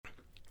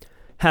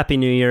Happy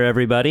New Year,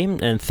 everybody,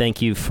 and thank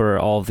you for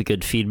all of the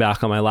good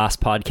feedback on my last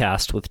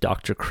podcast with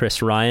Dr.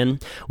 Chris Ryan.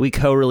 We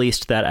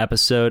co-released that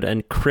episode,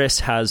 and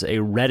Chris has a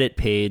Reddit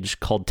page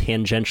called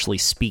Tangentially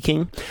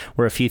Speaking,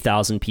 where a few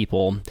thousand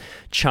people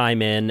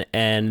chime in,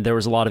 and there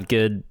was a lot of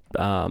good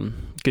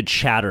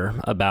chatter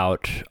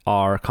about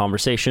our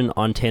conversation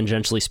on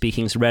Tangentially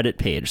Speaking's Reddit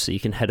page, so you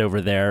can head over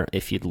there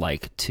if you'd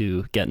like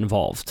to get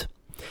involved.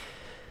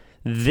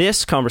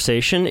 This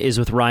conversation is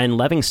with Ryan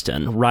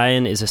Levinson.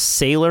 Ryan is a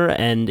sailor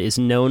and is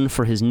known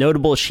for his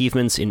notable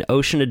achievements in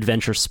ocean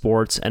adventure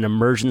sports and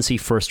emergency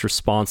first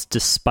response,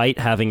 despite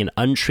having an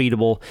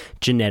untreatable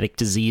genetic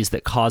disease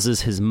that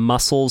causes his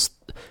muscles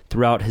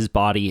throughout his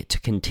body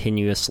to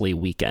continuously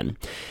weaken.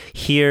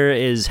 Here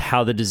is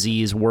how the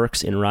disease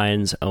works in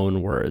Ryan's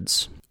own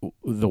words.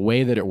 The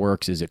way that it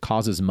works is it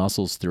causes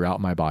muscles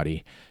throughout my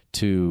body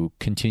to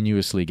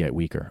continuously get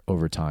weaker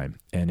over time.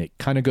 And it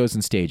kind of goes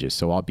in stages.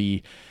 So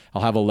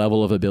I'll have a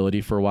level of ability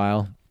for a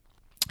while,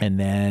 and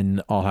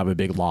then I'll have a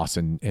big loss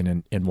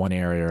in one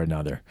area or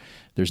another.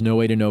 There's no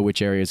way to know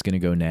which area is going to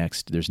go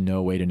next. There's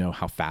no way to know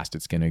how fast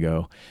it's going to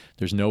go.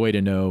 There's no way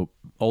to know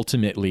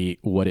ultimately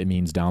what it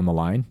means down the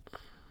line.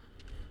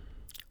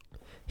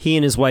 He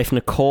and his wife,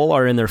 Nicole,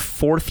 are in their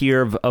fourth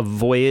year of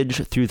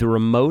voyage through the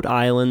remote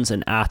islands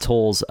and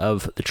atolls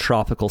of the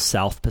tropical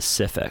South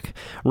Pacific.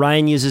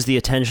 Ryan uses the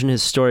attention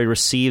his story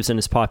receives in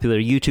his popular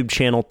YouTube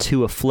channel,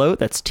 To Afloat,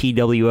 that's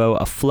TWO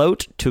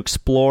Afloat, to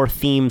explore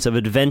themes of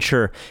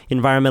adventure,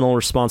 environmental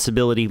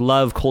responsibility,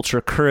 love,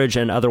 culture, courage,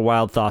 and other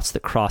wild thoughts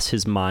that cross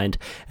his mind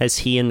as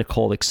he and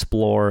Nicole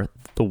explore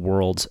the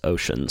world's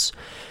oceans.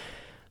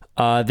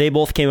 They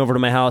both came over to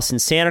my house in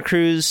Santa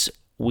Cruz.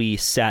 We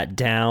sat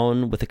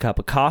down with a cup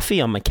of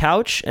coffee on my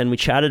couch and we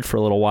chatted for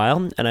a little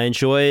while, and I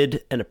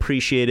enjoyed and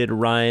appreciated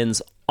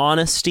Ryan's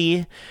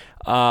honesty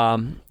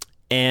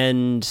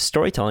and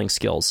storytelling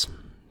skills.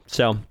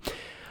 So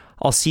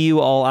I'll see you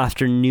all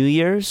after New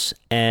Year's,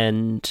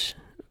 and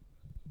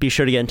be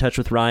sure to get in touch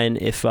with Ryan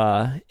if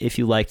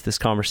you liked this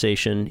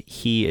conversation.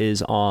 He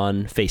is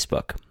on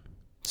Facebook.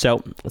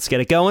 So let's get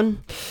it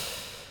going.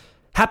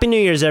 Happy New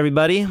Year's,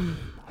 everybody.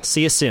 I'll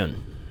see you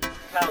soon.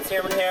 Kyle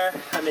Tierman here.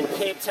 I'm in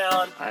Cape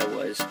Town. I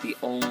was the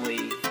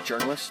only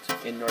journalist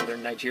in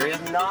northern Nigeria.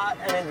 Not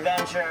an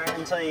adventure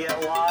until you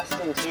get lost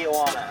in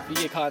Tijuana. You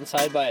get caught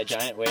inside by a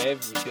giant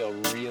wave, you feel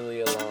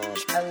really alone.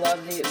 I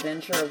love the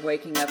adventure of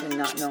waking up and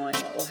not knowing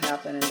what will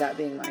happen and that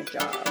being my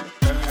job.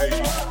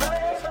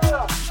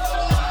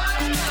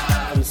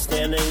 I'm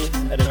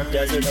standing at a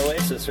desert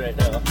oasis right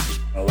now.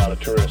 A lot of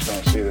tourists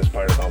don't see this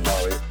part about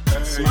Bali.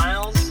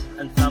 Smiles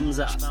and thumbs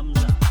up.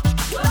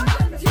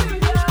 Welcome to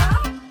the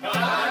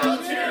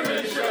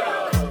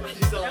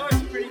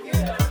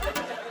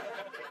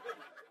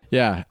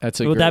Yeah, that's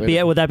a would that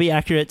be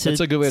accurate to say? That's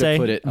a good way to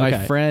put it. Okay.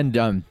 My friend,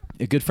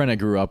 a good friend I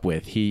grew up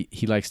with, he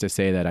likes to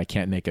say that I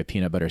can't make a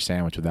peanut butter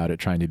sandwich without it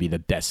trying to be the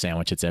best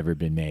sandwich that's ever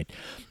been made.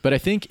 But I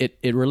think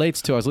it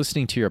relates to, I was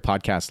listening to your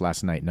podcast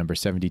last night, number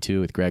 72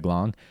 with Greg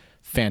Long.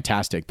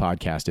 Fantastic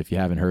podcast. If you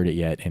haven't heard it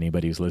yet,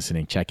 anybody who's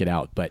listening, check it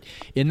out. But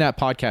in that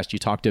podcast, you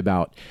talked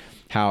about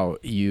how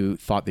you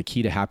thought the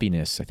key to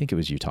happiness, I think it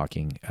was you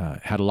talking,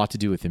 had a lot to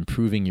do with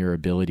improving your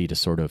ability to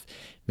sort of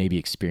maybe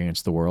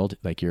experience the world,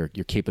 like your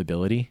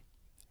capability,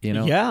 in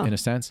a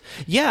sense.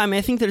 Yeah, I mean,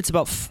 I think that it's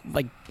about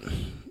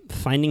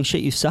finding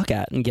shit you suck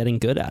at and getting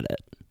good at it.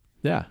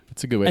 Yeah,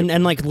 that's a good way.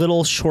 And like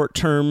little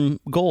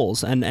short-term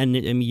goals.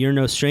 And you're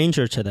no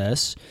stranger to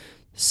this,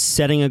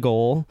 setting a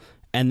goal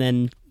and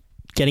then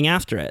getting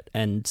after it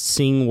and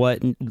seeing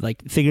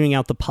figuring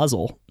out the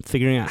puzzle,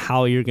 figuring out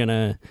how you're going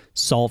to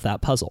solve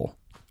that puzzle.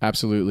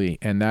 Absolutely.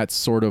 And that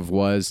sort of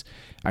was,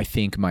 I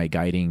think, my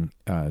guiding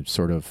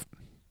sort of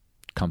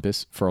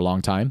compass for a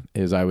long time,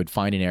 is I would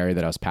find an area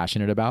that I was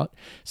passionate about,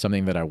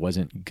 something that I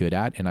wasn't good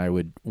at, and I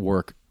would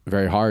work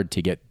very hard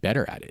to get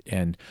better at it.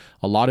 And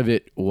a lot of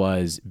it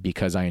was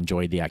because I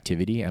enjoyed the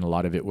activity, and a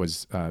lot of it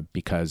was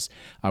because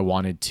I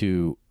wanted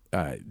to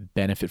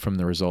benefit from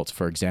the results.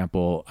 For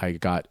example, I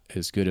got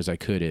as good as I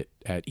could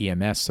at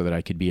EMS so that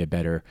I could be a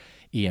better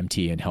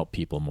EMT and help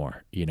people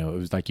more. It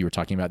was like you were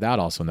talking about that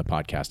also in the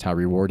podcast, how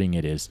rewarding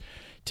it is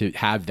to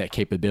have that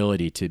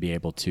capability to be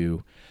able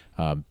to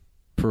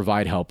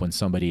provide help when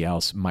somebody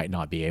else might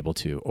not be able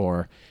to.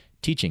 Or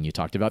teaching, you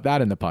talked about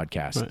that in the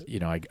podcast.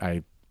 Right.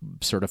 I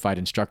certified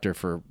instructor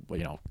for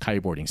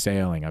kiteboarding,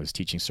 sailing. I was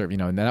teaching surf,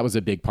 and that was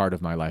a big part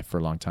of my life for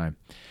a long time.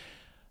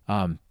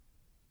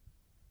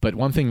 But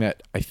one thing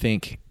that I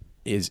think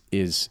is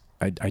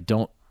I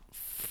don't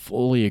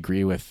fully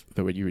agree with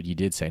what you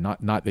did say.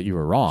 Not that you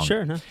were wrong.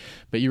 Sure, no.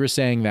 But you were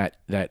saying that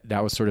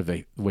was sort of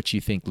what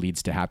you think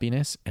leads to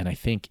happiness, and I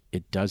think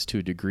it does to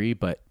a degree.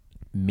 But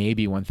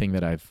maybe one thing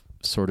that I've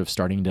sort of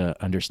starting to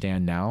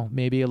understand now,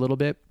 maybe a little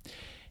bit,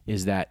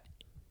 is that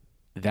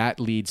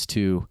leads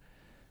to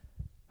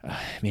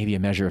maybe a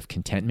measure of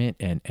contentment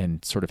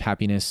and sort of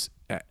happiness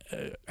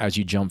as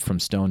you jump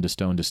from stone to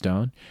stone to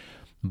stone.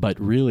 But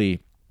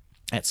really,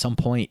 at some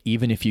point,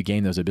 even if you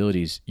gain those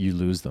abilities, you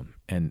lose them.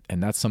 And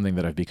that's something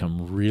that I've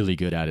become really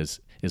good at is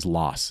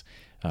loss.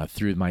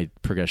 through my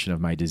progression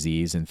of my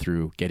disease and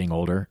through getting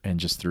older and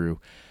just through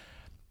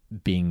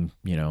being,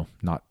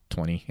 not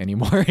 20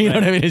 anymore, you know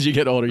what I mean? As you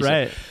get older.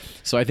 Right.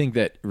 So I think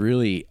that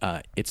really,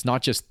 it's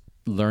not just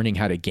learning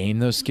how to gain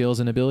those skills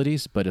and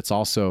abilities, but it's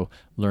also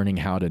learning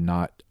how to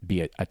not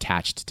be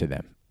attached to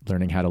them,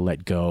 learning how to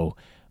let go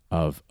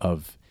of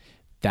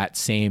that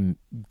same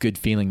good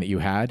feeling that you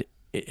had.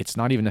 It's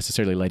not even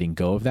necessarily letting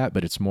go of that,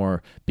 but it's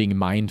more being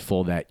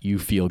mindful that you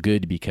feel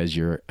good because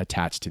you're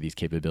attached to these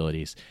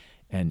capabilities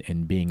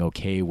and being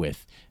okay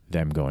with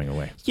them going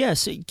away.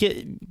 Yes.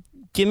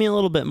 Give me a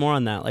little bit more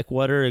on that. Like,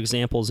 what are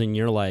examples in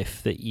your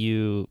life that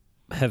you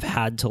have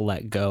had to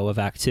let go of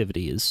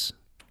activities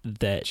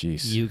that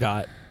you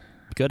got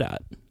good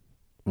at?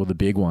 Well, the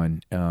big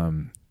one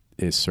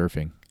is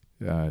surfing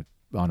on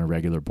a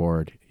regular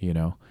board.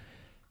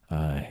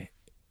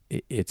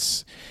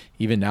 It's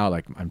even now,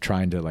 like, I'm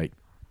trying to like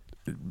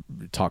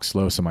talk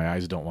slow so my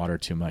eyes don't water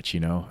too much.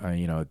 It's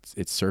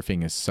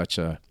surfing is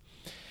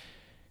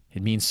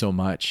it means so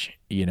much,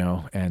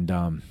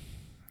 and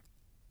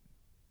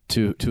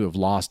to have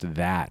lost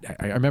that.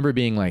 I remember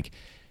being like,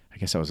 I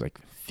guess I was like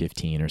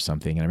 15 or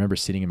something, and I remember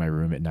sitting in my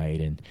room at night,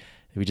 and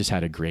we just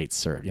had a great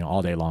surf,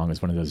 all day long. It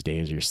was one of those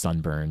days where you're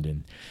sunburned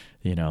and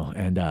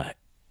I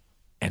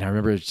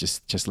remember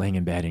just laying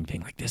in bed and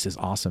being like, this is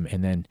awesome.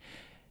 And then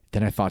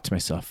I thought to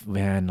myself,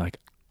 man, like,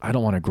 I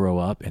don't want to grow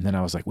up. And then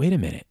I was like, wait a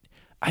minute,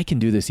 I can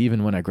do this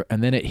even when I grow.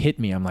 And then it hit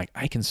me. I'm like,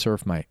 I can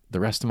surf the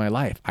rest of my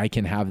life. I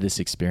can have this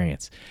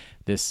experience.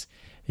 I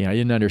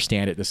didn't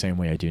understand it the same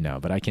way I do now,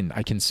 but I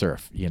can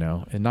surf,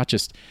 and not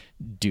just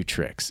do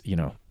tricks,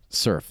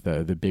 surf,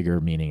 the bigger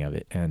meaning of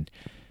it. And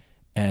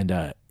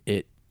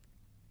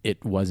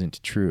it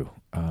wasn't true.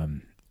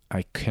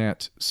 I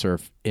can't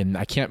surf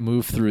I can't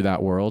move through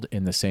that world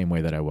in the same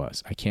way that I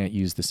was. I can't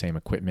use the same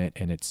equipment,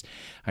 and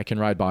I can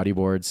ride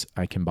bodyboards,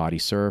 I can body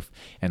surf,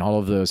 and all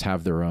of those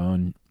have their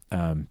own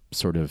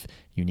sort of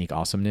unique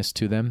awesomeness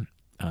to them.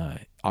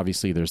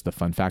 Obviously there's the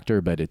fun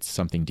factor, but it's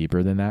something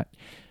deeper than that.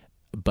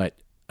 But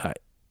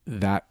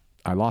that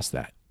I lost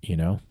that,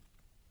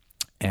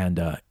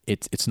 and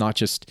it's not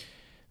just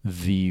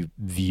the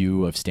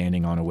view of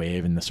standing on a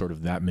wave and the sort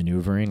of that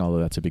maneuvering, although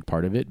that's a big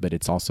part of it, but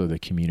it's also the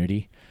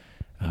community.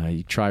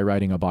 You try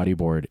riding a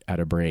bodyboard at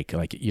a break.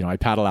 Like, I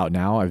paddle out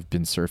now. I've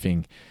been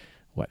surfing,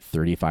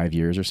 35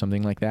 years or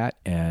something like that.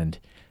 And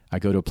I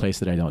go to a place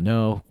that I don't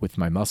know with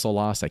my muscle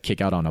loss. I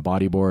kick out on a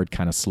bodyboard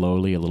kind of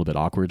slowly, a little bit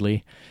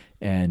awkwardly.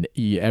 And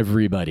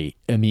everybody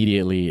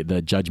immediately,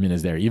 the judgment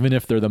is there. Even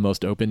if they're the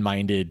most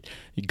open-minded,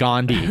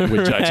 Gandhi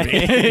would judge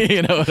me.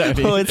 You know what I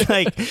mean? Well, it's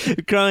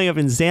like growing up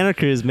in Santa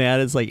Cruz, man.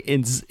 It's like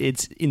it's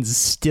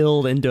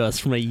instilled into us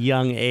from a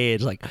young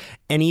age. Like,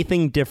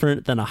 anything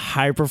different than a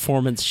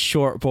high-performance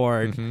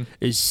shortboard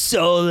is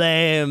so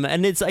lame.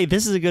 And it's like,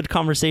 this is a good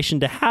conversation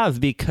to have,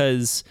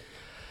 because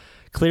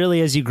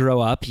clearly, as you grow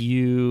up,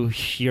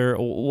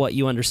 what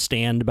you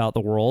understand about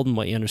the world and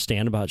what you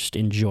understand about just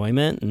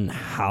enjoyment and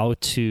how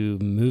to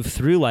move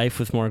through life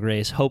with more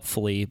grace,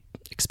 hopefully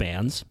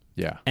expands.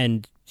 Yeah.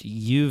 And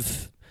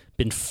you've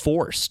been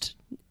forced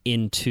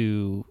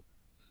into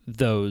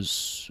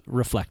those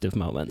reflective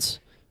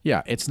moments.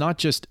 Yeah. It's not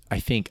just, I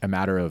think, a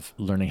matter of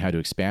learning how to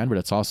expand, but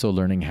it's also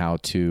learning how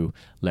to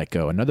let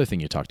go. Another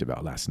thing you talked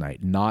about last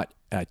night, not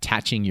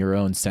attaching your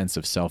own sense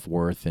of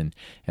self-worth and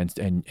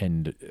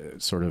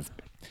sort of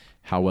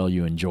how well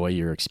you enjoy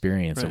your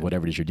experience of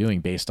whatever it is you're doing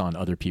based on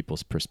other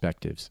people's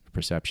perceptions,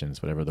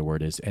 whatever the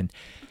word is. And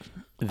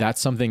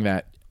that's something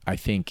that I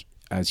think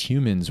as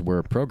humans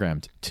we're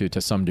programmed to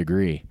some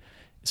degree.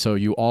 So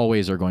you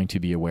always are going to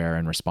be aware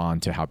and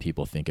respond to how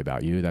people think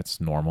about you.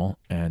 That's normal.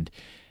 And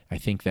I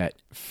think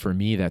that for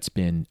me, that's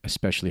been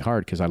especially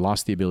hard because I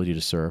lost the ability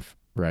to surf,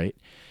 right?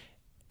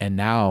 And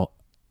now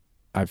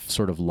I've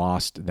sort of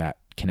lost that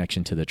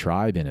connection to the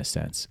tribe in a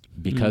sense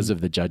because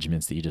of the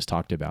judgments that you just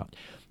talked about.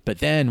 But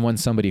then when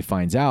somebody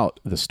finds out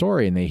the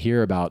story and they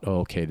hear about, oh,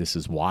 okay, this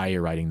is why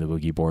you're riding the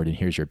boogie board and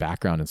here's your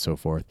background and so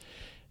forth,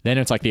 then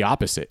it's like the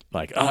opposite.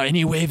 Like, oh,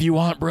 any wave you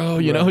want, bro,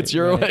 it's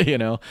your way,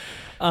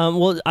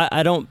 Well,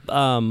 I don't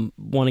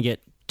want to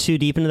get too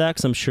deep into that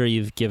because I'm sure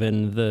you've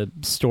given the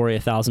story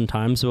 1,000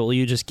 times, but will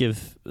you just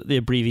give the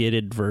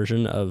abbreviated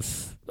version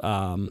of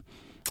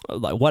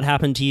like what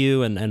happened to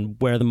you and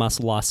where the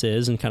muscle loss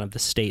is and kind of the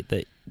state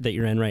that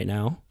you're in right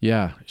now?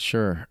 Yeah,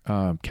 sure.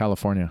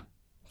 California.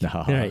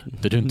 No, right.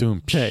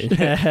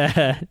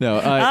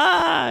 No,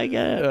 I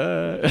get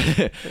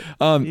it.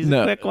 He's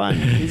a quick one.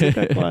 He's a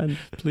quick one.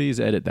 Please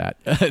edit that.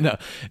 No,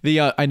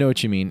 I know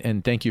what you mean,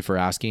 and thank you for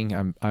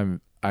asking.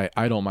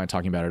 I don't mind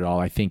talking about it at all.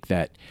 I think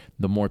that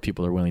the more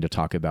people are willing to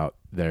talk about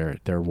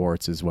their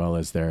warts as well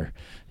as their,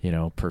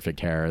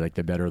 perfect hair, like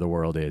the better the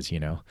world is,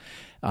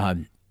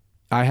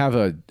 I have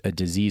a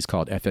disease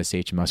called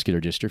FSH, muscular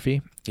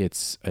dystrophy.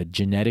 It's a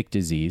genetic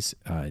disease.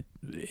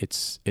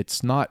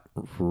 It's not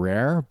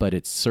rare, but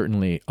it's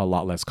certainly a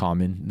lot less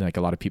common. Like,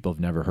 a lot of people have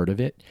never heard of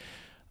it.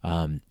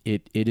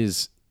 It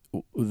is,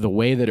 the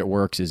way that it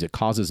works is it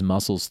causes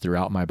muscles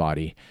throughout my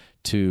body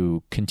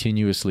to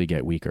continuously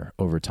get weaker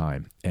over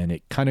time. And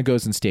it kind of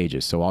goes in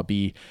stages. So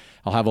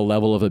I'll have a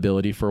level of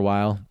ability for a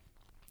while,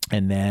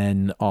 and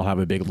then I'll have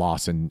a big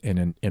loss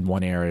in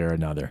one area or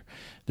another.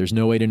 There's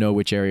no way to know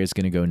which area is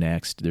going to go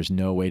next. There's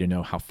no way to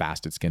know how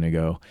fast it's going to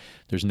go.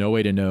 There's no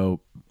way to know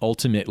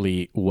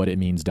ultimately what it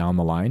means down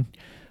the line.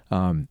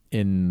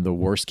 In the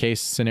worst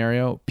case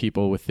scenario,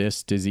 people with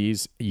this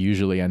disease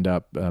usually end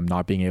up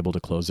not being able to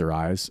close their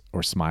eyes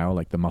or smile,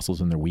 like the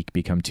muscles in their weak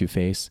become too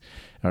face,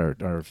 or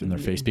in their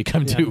face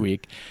become too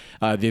weak.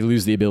 They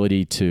lose the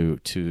ability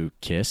to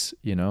kiss,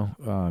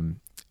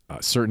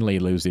 certainly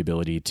lose the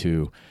ability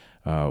to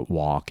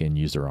walk and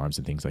use their arms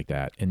and things like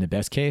that. In the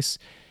best case,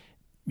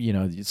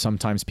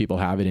 sometimes people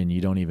have it and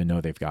you don't even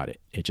know they've got it.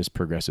 It just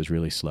progresses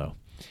really slow.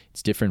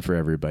 It's different for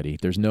everybody.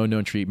 There's no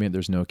known treatment.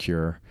 There's no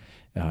cure.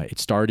 It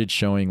started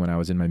showing when I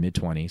was in my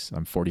mid-20s.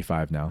 I'm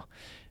 45 now.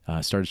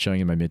 Started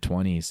showing in my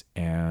mid-20s,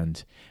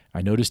 and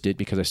I noticed it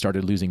because I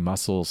started losing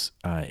muscles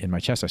in my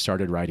chest. I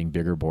started riding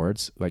bigger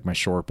boards. Like my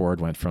short board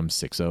went from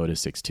 6.0 to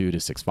 6.2 to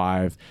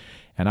 6.5.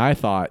 And I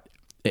thought,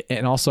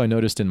 and also I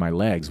noticed in my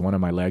legs, one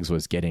of my legs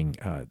was getting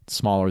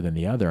smaller than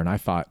the other. And I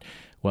thought,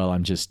 well,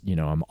 I'm just,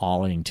 I'm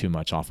olling too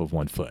much off of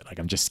one foot. Like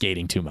I'm just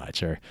skating too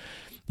much. Or,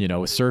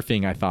 with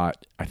surfing, I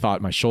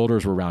thought my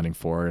shoulders were rounding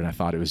forward, and I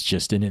thought it was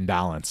just an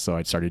imbalance. So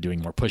I started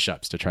doing more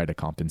push-ups to try to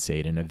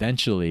compensate. And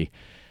eventually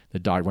the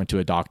dog went to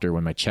a doctor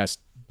when my chest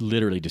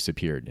literally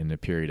disappeared in a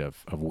period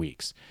of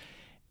weeks.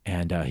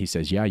 And he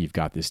says, yeah, you've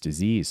got this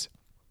disease.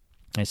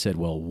 I said,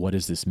 well, what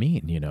does this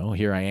mean?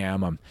 Here I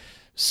am, I'm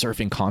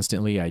surfing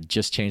constantly. I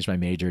just changed my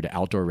major to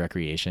outdoor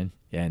recreation,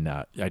 and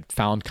I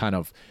found kind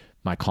of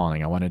my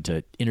calling. I wanted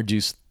to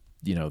introduce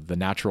the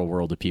natural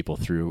world to people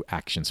through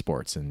action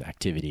sports and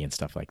activity and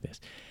stuff like this.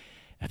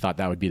 I thought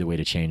that would be the way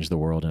to change the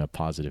world in a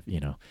positive,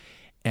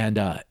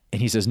 and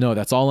he says, no,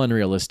 that's all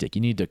unrealistic.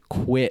 You need to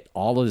quit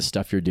all of the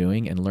stuff you're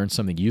doing and learn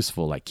something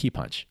useful like key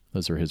punch.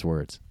 Those are his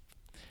words.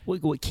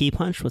 What key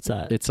punch? What's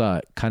that? It's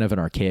a kind of an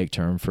archaic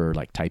term for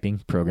like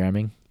typing,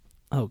 programming.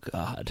 Oh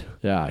God.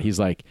 Yeah. He's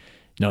like,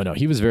 no,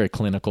 he was very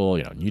clinical.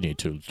 You need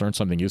to learn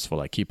something useful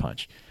like key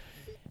punch.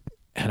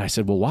 And I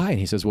said, well, why? And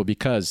he says, well,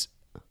 because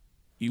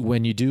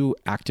when you do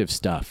active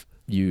stuff,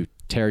 you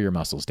tear your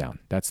muscles down.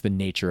 That's the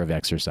nature of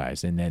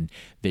exercise. And then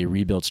they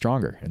rebuild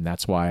stronger. And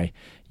that's why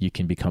you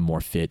can become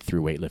more fit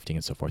through weightlifting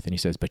and so forth. And he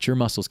says, but your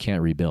muscles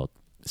can't rebuild.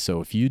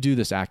 So if you do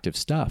this active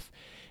stuff,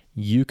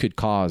 you could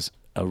cause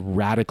a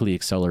radically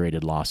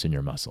accelerated loss in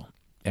your muscle.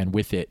 And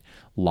with it,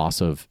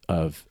 loss of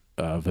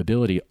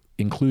ability,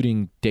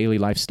 including daily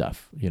life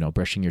stuff,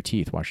 brushing your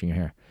teeth, washing your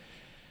hair.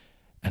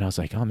 And I was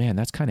like, oh man,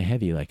 that's kind of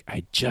heavy. Like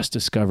I just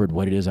discovered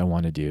what it is I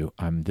want to do.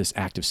 I'm this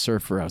active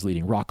surfer. I was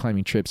leading rock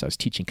climbing trips. I was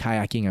teaching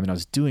kayaking. I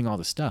was doing all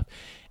this stuff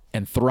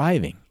and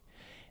thriving.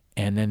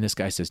 And then this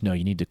guy says, no,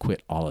 you need to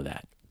quit all of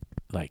that.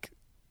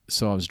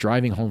 So I was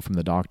driving home from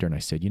the doctor and I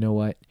said, you know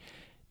what?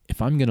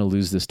 If I'm going to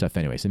lose this stuff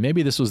anyways, and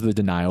maybe this was the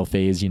denial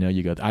phase,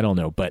 you go, I don't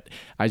know. But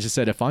I just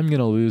said, if I'm going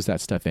to lose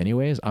that stuff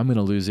anyways, I'm going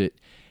to lose it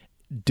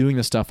doing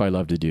the stuff I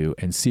love to do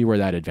and see where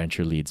that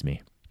adventure leads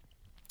me.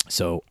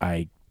 So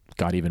I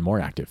got even more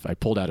active. I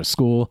pulled out of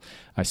school.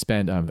 I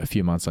spent a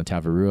few months on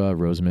Tavarua.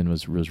 Rosamond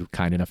was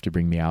kind enough to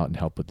bring me out and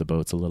help with the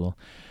boats a little.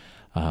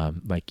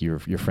 Like your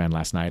friend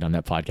last night on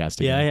that podcast.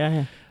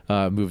 Again.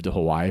 Yeah. Moved to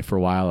Hawaii for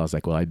a while. I was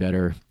like, well,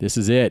 this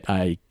is it.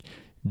 I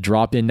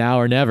drop in now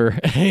or never,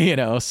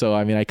 So,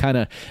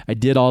 I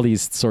did all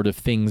these sort of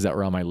things that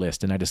were on my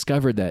list, and I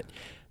discovered that,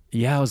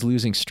 I was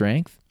losing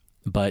strength,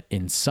 but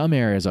in some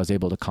areas I was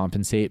able to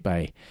compensate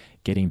by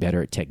getting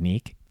better at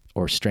technique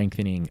or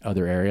strengthening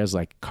other areas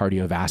like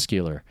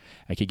cardiovascular.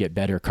 I could get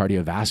better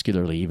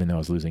cardiovascularly even though I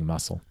was losing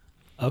muscle.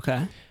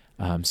 Okay.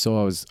 So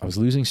I was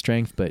losing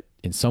strength, but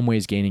in some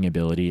ways gaining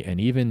ability, and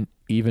even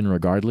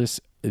regardless,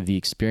 the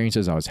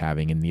experiences I was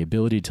having and the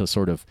ability to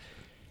sort of,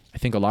 I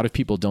think a lot of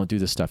people don't do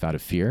this stuff out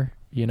of fear.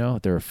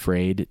 They're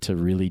afraid to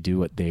really do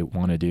what they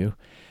want to do.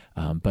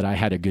 But I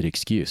had a good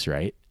excuse,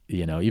 right?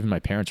 Even my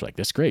parents were like,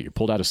 "That's great. You're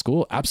pulled out of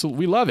school.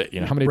 Absolutely. We love it."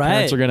 How many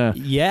parents are going to,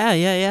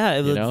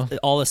 Yeah.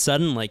 All of a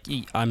sudden,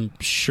 I'm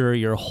sure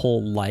your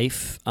whole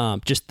life,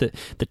 just the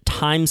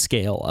time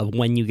scale of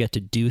when you get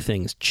to do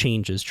things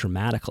changes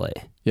dramatically.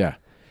 Yeah.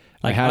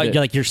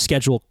 Your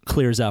schedule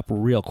clears up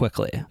real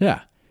quickly.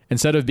 Yeah.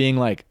 Instead of being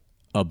like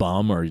a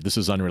bum or this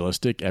is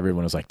unrealistic,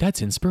 everyone was like,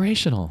 that's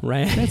inspirational.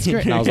 Right. That's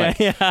great. And I was like,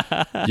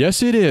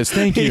 yes, it is.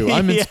 Thank you.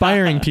 I'm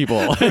inspiring people.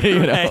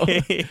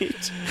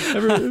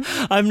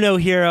 I'm no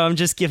hero. I'm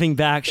just giving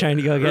back, trying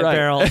to go get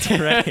barreled.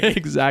 Right.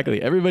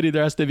 Exactly. Everybody,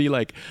 there has to be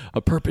like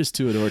a purpose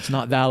to it or it's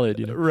not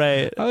valid.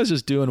 Right. I was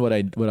just doing what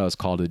I was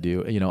called to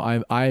do.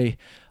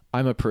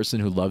 I'm a person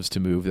who loves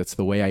to move. That's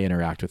the way I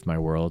interact with my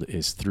world,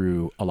 is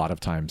through a lot of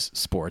times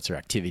sports or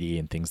activity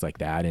and things like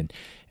that.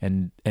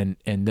 And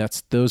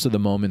those are the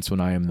moments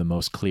when I am the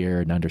most clear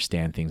and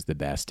understand things the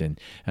best. And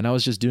I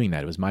was just doing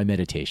that. It was my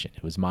meditation.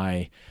 It was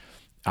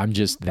I'm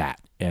just that.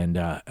 And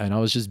I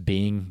was just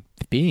being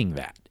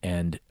that.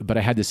 But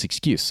I had this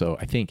excuse. So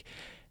I think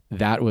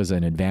that was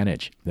an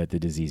advantage that the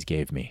disease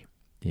gave me.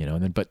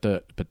 And then, but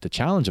the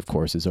challenge, of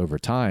course, is over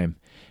time,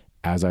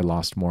 as I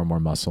lost more and more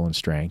muscle and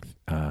strength,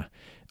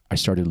 I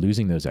started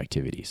losing those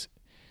activities.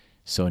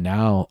 So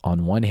now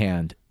on one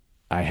hand,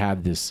 I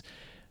had this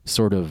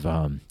sort of,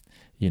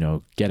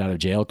 get out of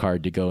jail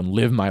card to go and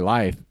live my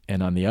life.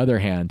 And on the other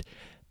hand,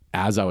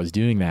 as I was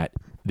doing that,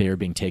 they were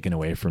being taken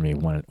away from me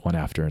one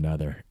after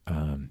another.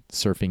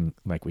 Surfing,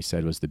 like we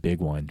said, was the big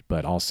one,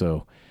 but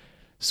also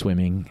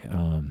swimming.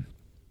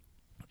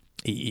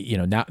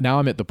 Now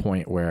I'm at the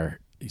point where,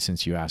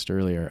 since you asked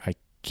earlier, I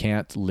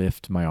can't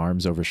lift my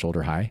arms over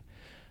shoulder high.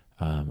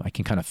 I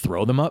can kind of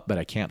throw them up, but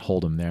I can't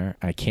hold them there.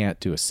 I can't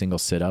do a single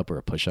sit up or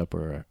a push up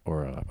or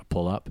a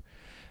pull up.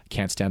 I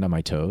can't stand on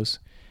my toes.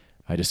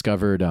 I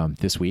discovered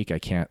this week I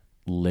can't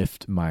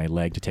lift my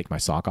leg to take my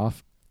sock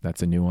off.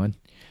 That's a new one.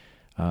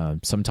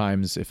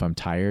 Sometimes if I'm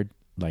tired,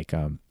 like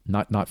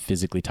not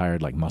physically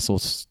tired, like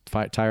muscles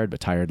tired, but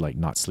tired, like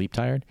not sleep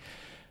tired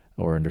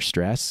or under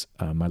stress,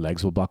 my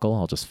legs will buckle.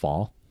 I'll just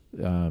fall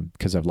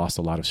because I've lost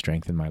a lot of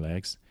strength in my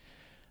legs.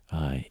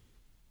 And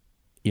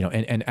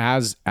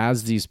as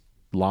these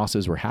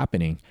losses were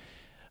happening,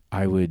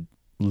 I would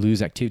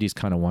lose activities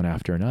kind of one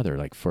after another.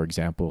 Like, for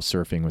example,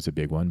 surfing was a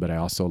big one, but I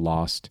also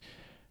lost,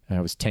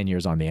 I was 10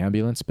 years on the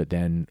ambulance, but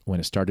then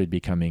when it started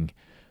becoming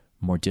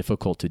more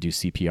difficult to do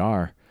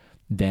CPR,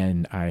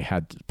 then I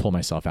had to pull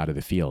myself out of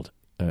the field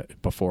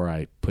before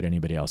I put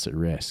anybody else at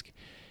risk.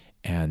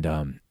 And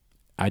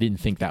I didn't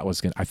think that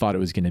was I thought it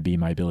was going to be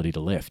my ability to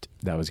lift.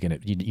 That was going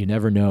to, you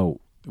never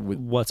know.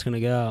 What's going to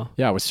go?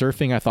 Yeah, with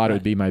surfing, I thought it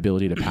would be my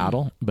ability to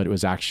paddle, but it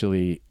was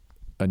actually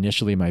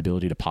initially my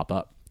ability to pop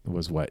up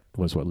was what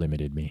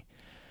limited me.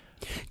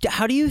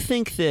 How do you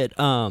think that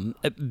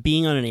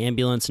being on an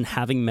ambulance and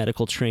having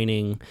medical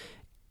training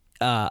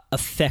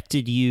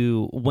affected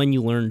you when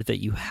you learned that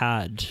you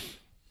had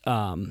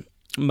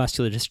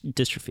muscular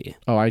dystrophy?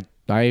 Oh,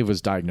 I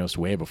was diagnosed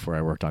way before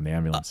I worked on the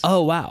ambulance.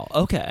 Oh, wow.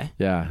 Okay.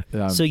 Yeah.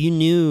 So you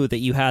knew that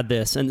you had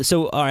this. And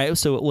so, all right,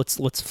 so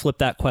let's flip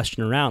that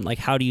question around. Like,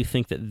 how do you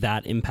think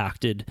that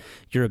impacted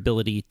your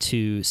ability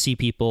to see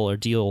people or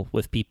deal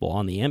with people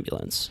on the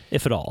ambulance,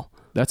 if at all?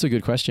 That's a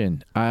good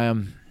question.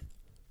 I'm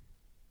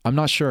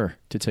not sure,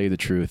 to tell you the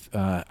truth.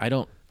 I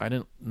don't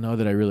know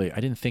that I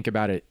didn't think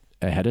about it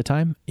ahead of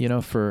time.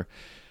 For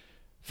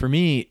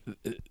me,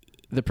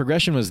 the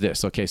progression was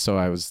this. Okay. So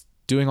I was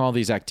doing all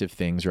these active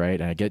things, right?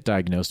 And I get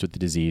diagnosed with the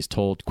disease,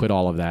 told, quit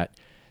all of that,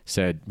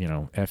 said,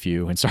 F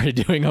you, and started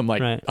doing them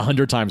like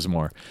 100 times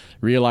more.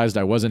 Realized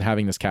I wasn't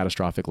having this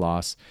catastrophic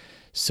loss.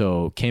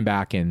 So came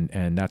back and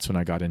that's when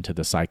I got into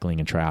the cycling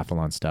and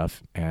triathlon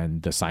stuff,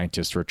 and the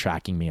scientists were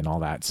tracking me and all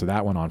that. So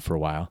that went on for a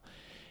while.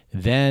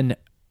 Then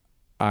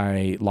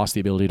I lost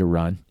the ability to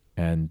run.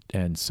 And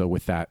so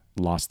with that,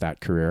 lost that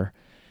career.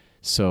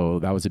 So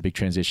that was a big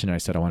transition. I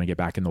said, I want to get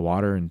back in the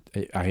water, and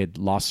I had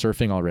lost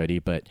surfing already,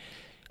 but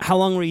how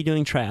long were you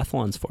doing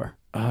triathlons for?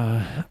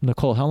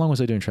 Nicole, how long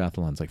was I doing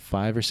triathlons? Like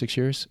 5 or 6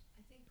 years?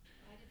 I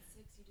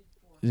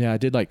think I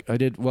did 6, you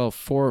did 4. Yeah,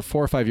 four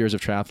or 5 years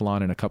of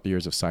triathlon and a couple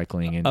years of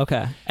cycling. And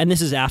okay. And this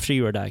is after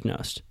you were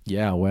diagnosed?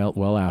 Yeah,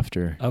 well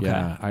after. Okay.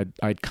 Yeah,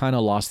 I'd kind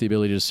of lost the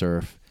ability to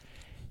surf,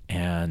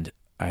 and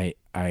I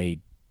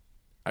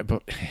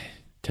but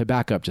to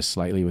back up just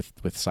slightly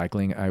with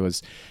cycling, that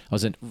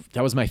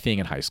was my thing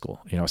in high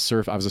school. I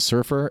was a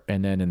surfer,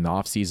 and then in the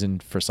off season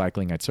for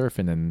cycling, I'd surf,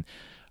 and then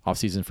off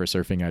season for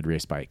surfing, I'd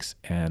race bikes,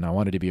 and I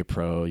wanted to be a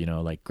pro,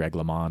 like Greg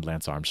LeMond,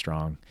 Lance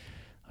Armstrong.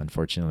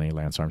 Unfortunately,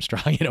 Lance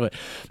Armstrong,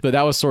 but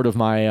that was sort of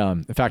my,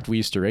 in fact, we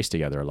used to race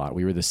together a lot.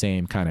 We were the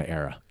same kind of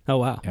era. Oh,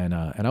 wow. And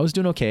I was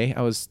doing okay.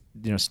 I was,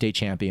 state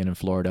champion in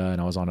Florida,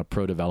 and I was on a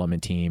pro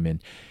development team,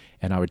 and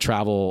I would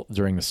travel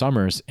during the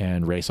summers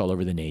and race all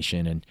over the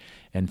nation,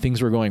 and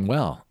things were going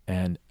well.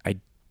 And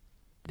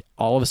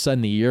all of a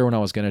sudden, the year when I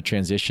was going to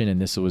transition, and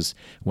this was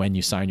when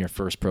you sign your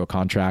first pro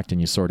contract and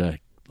you sort of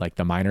like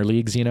the minor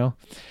leagues,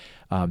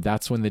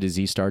 that's when the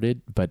disease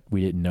started, but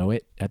we didn't know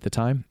it at the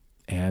time.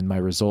 And my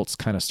results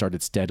kind of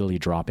started steadily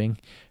dropping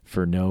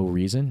for no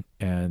reason.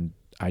 And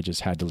I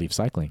just had to leave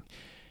cycling.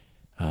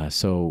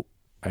 So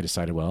I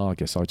decided, well, I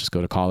guess I'll just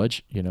go to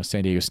college.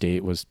 San Diego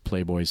State was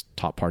Playboy's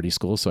top party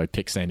school. So I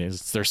picked San Diego,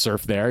 their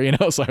surf there,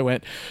 so I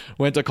went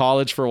to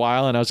college for a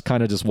while, and I was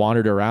kind of just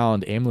wandered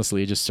around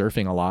aimlessly, just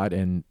surfing a lot,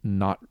 and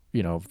not,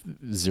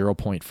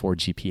 0.4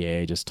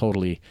 GPA, just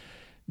totally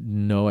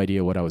no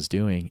idea what I was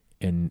doing.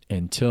 And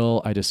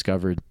until I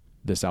discovered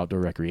this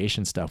outdoor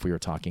recreation stuff we were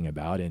talking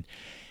about.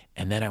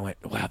 And then I went,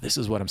 wow, this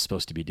is what I'm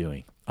supposed to be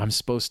doing.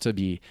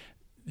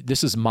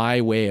 This is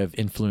my way of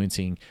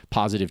influencing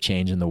positive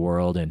change in the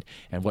world, and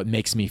what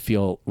makes me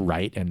feel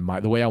right, and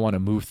the way I want to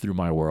move through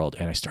my world.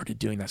 And I started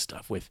doing that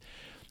stuff with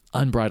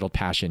unbridled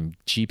passion.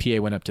 GPA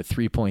went up to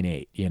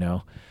 3.8,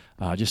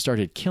 just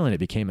started killing it,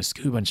 became a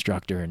scuba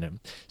instructor, and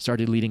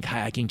started leading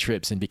kayaking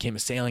trips, and became a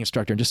sailing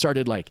instructor, and just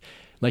started like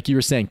you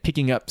were saying,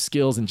 picking up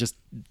skills and just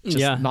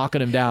knocking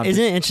them down.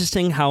 Isn't it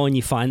interesting how when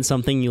you find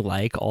something you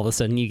like, all of a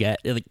sudden you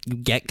get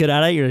good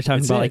at it? You're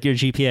talking about like your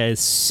GPA. As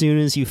soon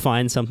as you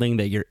find something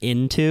that you're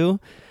into,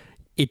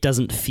 it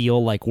doesn't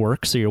feel like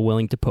work, so you're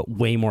willing to put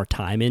way more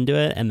time into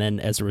it, and then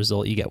as a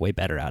result you get way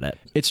better at it.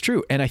 It's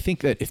true. And I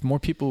think that if more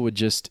people would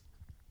just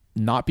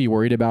not be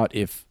worried about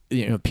if,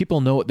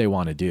 people know what they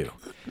want to do,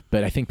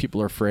 but I think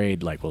people are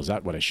afraid, like, well, is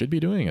that what I should be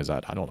doing? I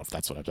don't know if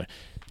that's what I'm doing.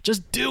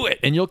 Just do it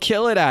and you'll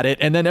kill it at it.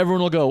 And then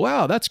everyone will go,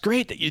 wow, that's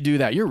great that you do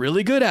that. You're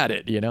really good at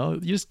it. You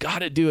just got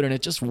to do it. And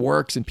it just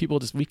works. And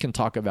we can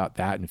talk about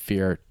that and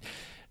fear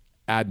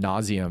ad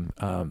nauseum.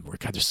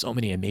 God, there's so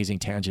many amazing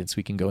tangents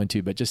we can go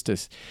into, but just to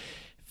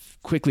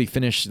quickly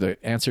finish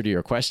the answer to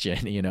your question,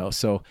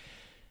 so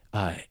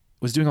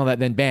was doing all that,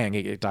 then bang,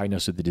 I get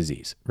diagnosed with the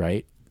disease,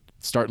 right?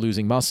 Start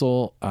losing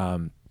muscle.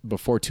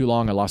 Before too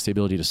long, I lost the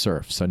ability to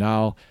surf. So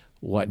now,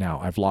 what now?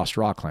 I've lost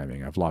rock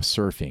climbing. I've lost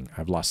surfing.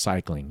 I've lost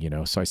cycling,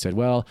 So I said,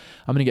 well,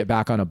 I'm going to get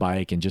back on a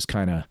bike and just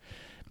kind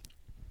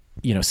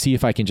of, see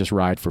if I can just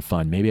ride for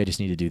fun. Maybe I just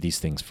need to do these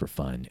things for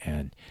fun,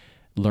 and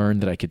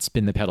learn that I could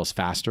spin the pedals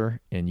faster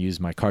and use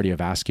my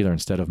cardiovascular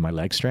instead of my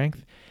leg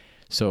strength.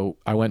 So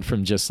I went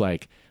from just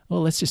like,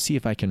 well, let's just see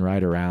if I can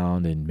ride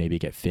around and maybe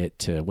get fit,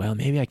 to, well,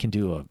 maybe I can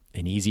do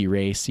an easy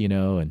race,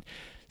 and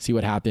see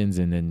what happens.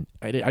 And then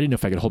I didn't know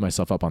if I could hold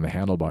myself up on the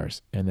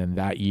handlebars. And then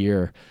that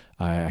year,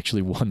 I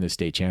actually won the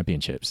state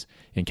championships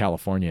in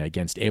California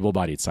against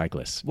able-bodied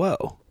cyclists.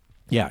 Whoa.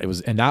 Yeah, it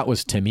was, and that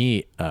was to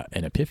me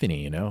an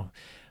epiphany.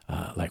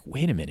 Like,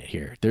 wait a minute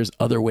here. There's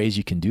other ways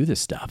you can do this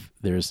stuff.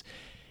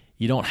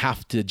 You don't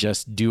have to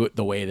just do it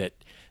the way that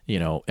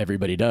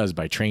everybody does,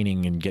 by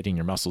training and getting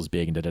your muscles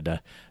big and da-da-da.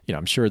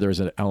 I'm sure there's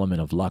an element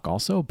of luck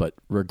also, but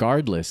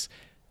regardless,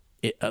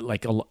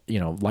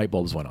 light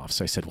bulbs went off.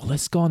 So I said, well,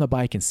 let's go on the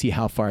bike and see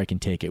how far I can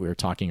take it. We were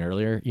talking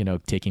earlier,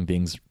 taking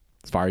things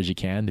as far as you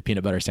can, the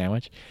peanut butter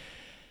sandwich.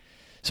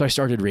 So I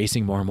started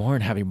racing more and more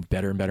and having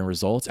better and better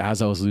results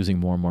as I was losing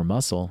more and more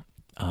muscle.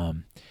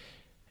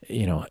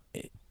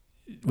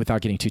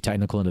 Without getting too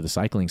technical into the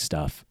cycling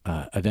stuff,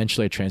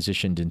 eventually I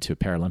transitioned into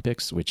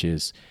Paralympics, which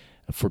is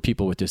for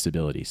people with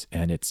disabilities.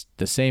 And it's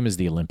the same as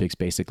the Olympics,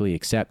 basically,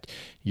 except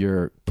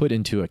you're put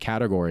into a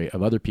category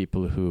of other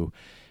people who,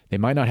 they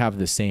might not have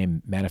the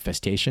same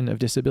manifestation of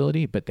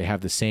disability, but they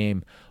have the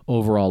same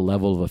overall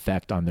level of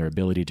effect on their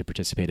ability to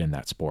participate in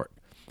that sport.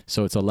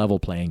 So it's a level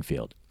playing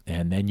field.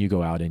 And then you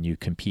go out and you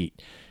compete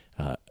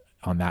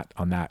on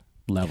that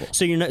level.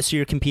 So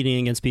you're competing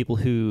against people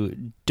who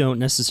don't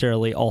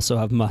necessarily also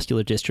have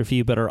muscular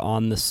dystrophy, but are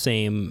on the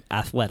same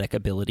athletic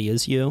ability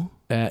as you.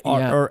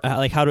 Or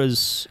like,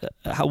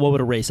 what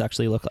would a race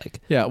actually look like?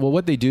 Yeah. Well,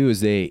 what they do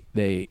is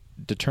they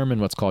determine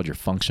what's called your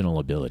functional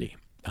ability.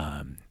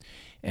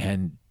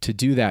 And to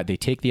do that, they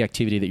take the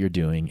activity that you're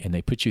doing and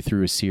they put you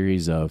through a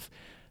series of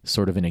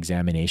sort of an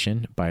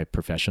examination by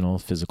professional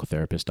physical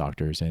therapists,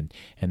 doctors, and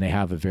they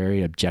have a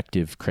very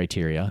objective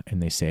criteria.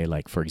 And they say,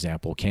 like, for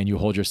example, can you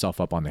hold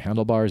yourself up on the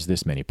handlebars?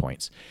 This many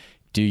points.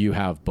 Do you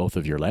have both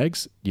of your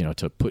legs,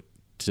 to put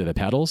to the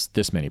pedals?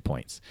 This many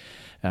points.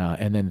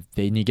 And then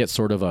you get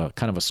sort of a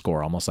kind of a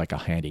score, almost like a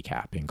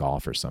handicap in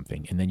golf or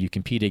something. And then you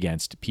compete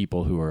against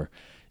people who are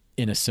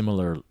in a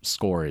similar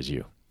score as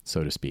you,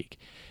 so to speak.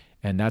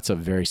 And that's a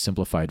very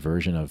simplified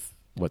version of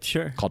what's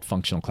called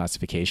functional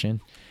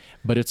classification.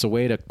 But it's a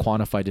way to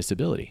quantify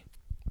disability,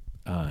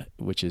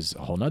 which is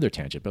a whole nother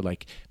tangent. But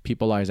like,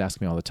 people always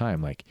ask me all the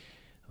time, like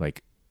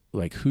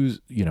who's,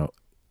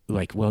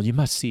 well, you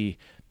must see,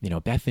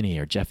 Bethany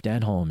or Jeff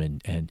Denholm,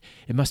 and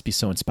it must be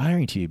so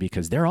inspiring to you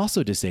because they're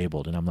also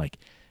disabled. And I'm like,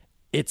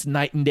 it's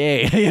night and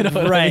day,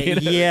 right? I mean?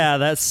 Yeah,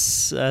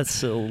 that's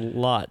a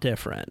lot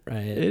different,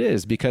 right? It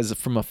is, because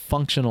from a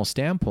functional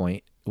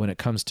standpoint, when it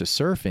comes to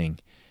surfing,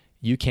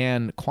 you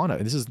can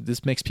quantify.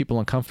 This makes people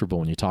uncomfortable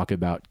when you talk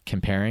about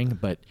comparing,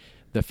 but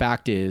the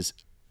fact is,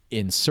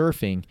 in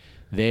surfing,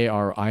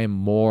 I am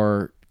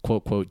more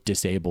quote quote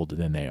disabled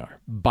than they are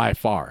by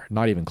far,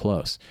 not even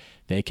close.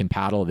 They can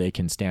paddle, they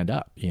can stand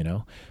up,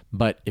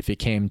 But if it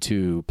came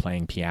to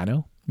playing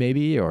piano,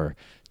 maybe, or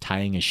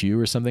tying a shoe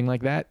or something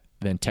like that,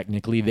 then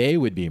technically they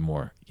would be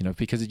more,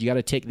 because you got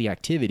to take the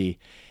activity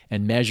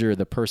and measure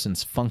the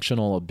person's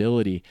functional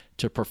ability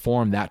to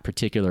perform that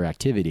particular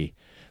activity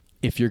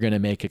if you're going to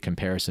make a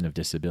comparison of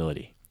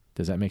disability.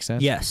 Does that make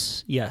sense?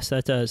 Yes,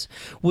 that does.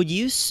 Would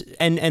you,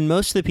 and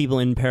most of the people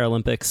in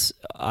Paralympics,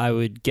 I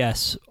would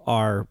guess,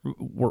 were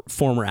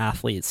former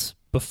athletes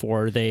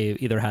before they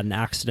either had an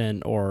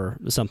accident or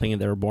something that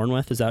they were born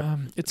with. Is that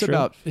true?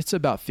 It's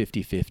about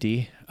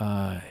 50-50.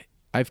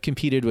 I've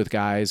competed with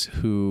guys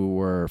who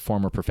were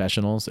former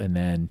professionals and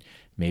then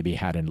maybe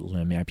had a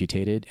limb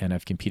amputated, and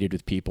I've competed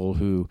with people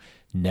who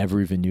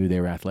never even knew they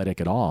were athletic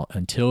at all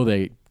until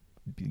they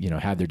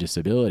had their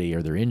disability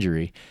or their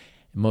injury.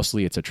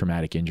 Mostly it's a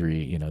traumatic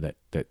injury,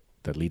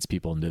 that leads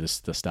people into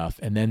this stuff.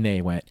 And then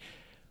they went,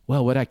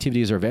 well, what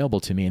activities are available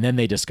to me? And then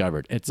they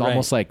discovered. It's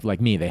almost like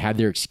me. They had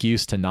their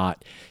excuse to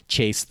not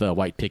chase the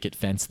white picket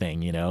fence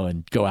thing,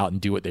 and go out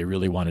and do what they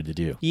really wanted to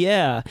do.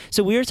 Yeah.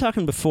 So we were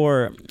talking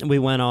before we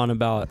went on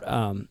about,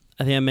 I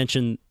think I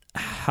mentioned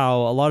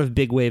how a lot of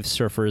big wave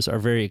surfers are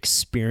very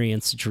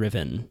experience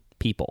driven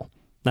people.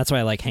 That's why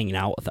I like hanging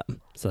out with them.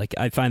 So like,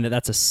 I find that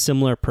that's a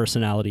similar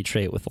personality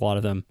trait with a lot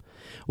of them.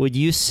 Would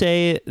you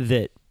say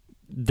that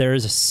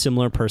there's a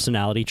similar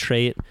personality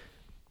trait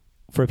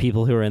for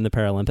people who are in the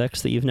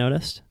Paralympics that you've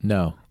noticed?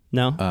 No.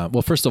 No?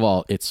 Well, first of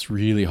all, it's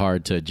really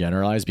hard to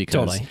generalize because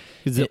Totally.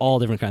 Because it's all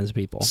different kinds of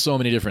people. so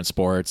many different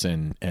sports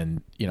and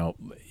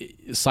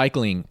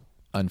cycling,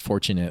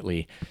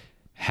 unfortunately,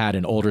 had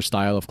an older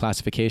style of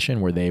classification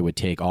where they would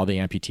take all the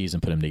amputees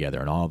and put them together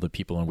and all the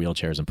people in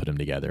wheelchairs and put them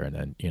together.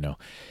 And then,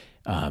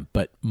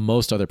 but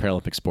most other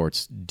Paralympic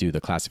sports do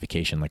the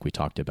classification like we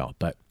talked about.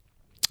 But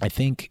I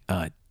think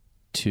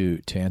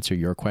to answer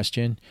your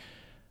question,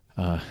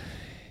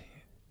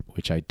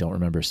 which I don't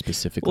remember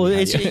specifically. Well,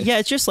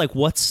 it's just like,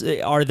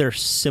 are there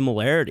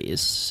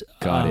similarities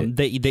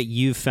that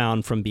you've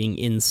found from being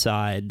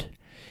inside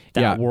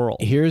that world?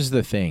 Here's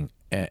the thing.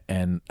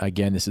 And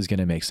again, this is going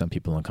to make some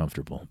people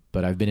uncomfortable,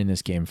 but I've been in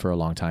this game for a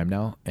long time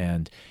now.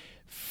 And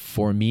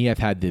for me, I've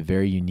had the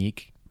very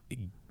unique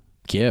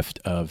gift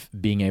of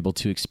being able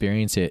to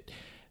experience it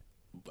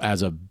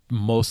as a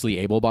mostly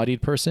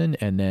able-bodied person.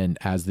 And then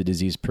as the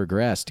disease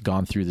progressed,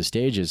 gone through the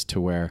stages to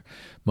where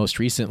most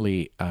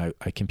recently I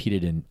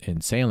competed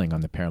in sailing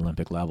on the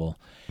Paralympic level.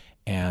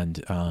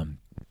 And I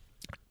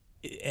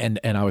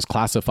was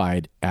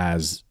classified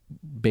as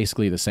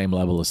basically the same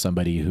level as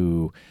somebody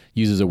who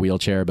uses a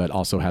wheelchair but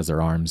also has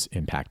their arms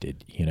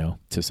impacted,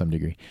 to some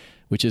degree,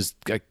 which is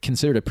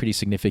considered a pretty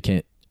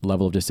significant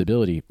level of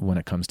disability when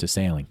it comes to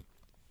sailing.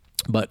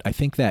 But I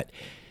think that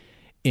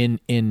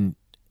in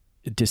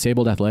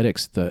disabled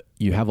athletics,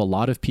 you have a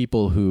lot of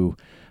people who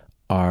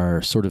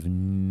are sort of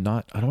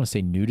not, I don't want to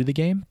say new to the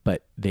game,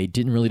 but they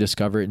didn't really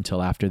discover it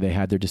until after they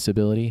had their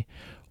disability,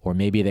 or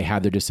maybe they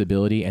had their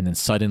disability and then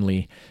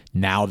suddenly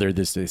now they're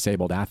this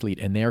disabled athlete,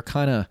 and they're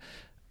kind of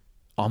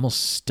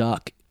almost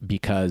stuck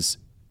because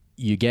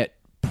you get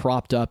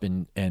propped up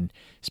and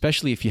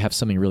especially if you have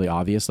something really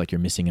obvious, like you're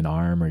missing an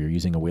arm or you're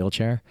using a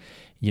wheelchair,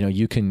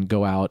 you can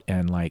go out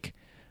and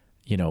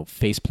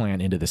face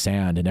plant into the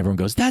sand and everyone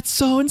goes, that's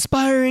so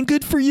inspiring.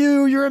 Good for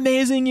you. You're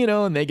amazing.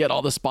 And they get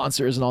all the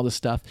sponsors and all this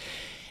stuff.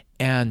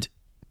 And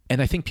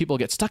I think people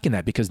get stuck in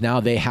that because now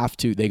they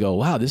go,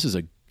 wow,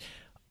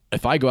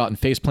 if I go out and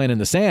face plant in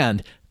the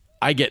sand,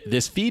 I get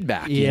this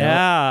feedback.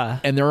 Yeah.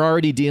 And they're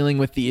already dealing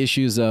with the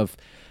issues of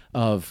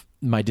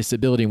my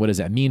disability and what does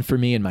that mean for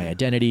me and my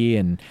identity.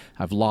 And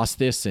I've lost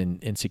this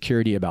and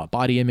insecurity about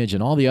body image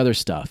and all the other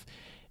stuff.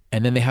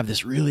 And then they have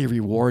this really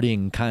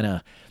rewarding kind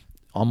of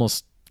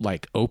almost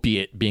like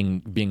opiate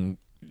being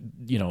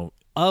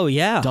oh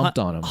yeah, dumped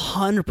on them.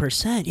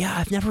 100%. Yeah,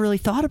 I've never really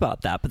thought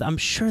about that, but I'm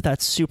sure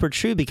that's super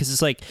true because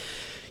it's like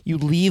you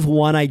leave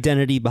one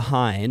identity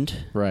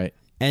behind, right,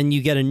 and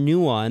you get a new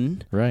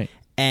one, right,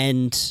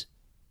 and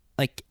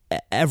like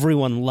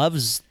everyone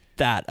loves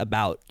that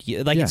about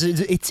you. Like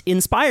it's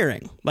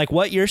inspiring. Like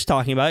what you're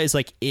talking about is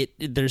like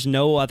there's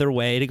no other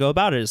way to go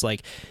about it. It's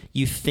like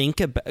you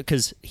think about,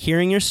 because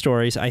hearing your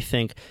stories, I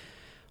think,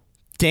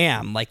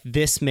 damn, like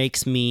this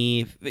makes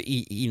me,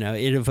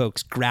 it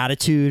evokes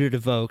gratitude. It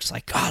evokes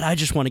like, God, I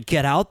just want to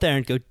get out there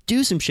and go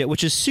do some shit,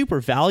 which is super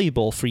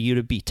valuable for you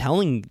to be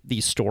telling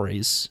these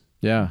stories.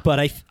 Yeah. But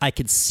I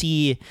could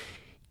see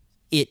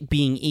it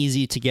being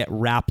easy to get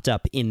wrapped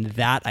up in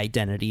that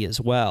identity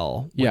as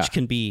well, which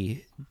can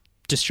be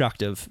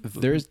destructive.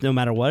 No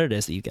matter what it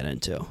is that you get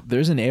into.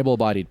 There's an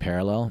able-bodied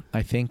parallel,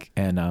 I think,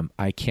 and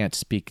I can't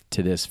speak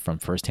to this from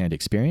firsthand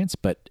experience,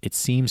 but it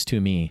seems to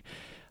me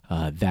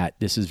that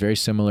this is very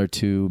similar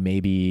to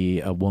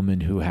maybe a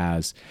woman who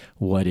has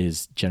what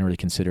is generally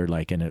considered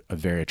like a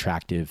very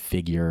attractive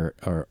figure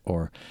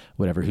or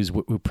whatever,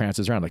 who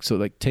prances around.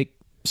 Like take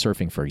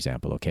surfing, for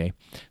example, okay?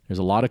 There's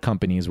a lot of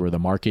companies where the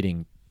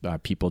marketing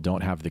people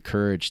don't have the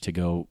courage to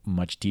go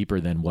much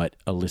deeper than what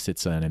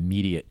elicits an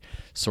immediate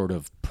sort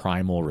of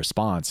primal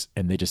response.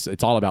 And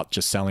it's all about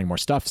just selling more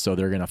stuff. So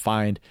they're going to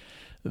find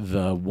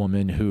the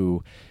woman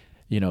who,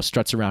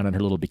 struts around in her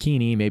little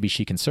bikini. Maybe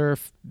she can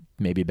surf,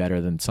 maybe better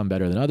than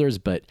others,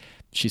 but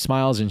she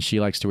smiles and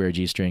she likes to wear a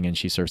G-string and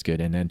she surfs good.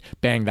 And then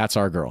bang, that's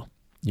our girl,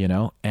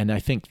 And I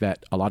think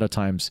that a lot of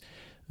times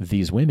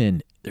these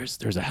women,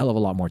 there's a hell of a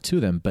lot more to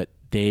them, but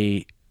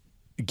they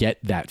get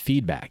that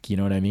feedback. You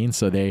know what I mean?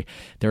 So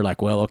they're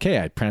like, well, okay,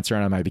 I prance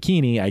around in my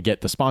bikini. I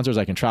get the sponsors.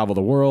 I can travel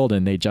the world.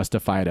 And they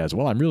justify it as,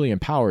 well, I'm really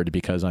empowered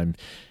because I'm,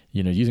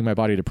 using my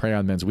body to prey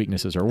on men's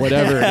weaknesses or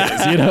whatever it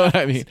is, you know what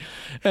I mean?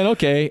 And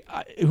okay,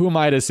 who am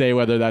I to say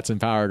whether that's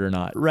empowered or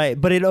not? Right.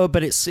 But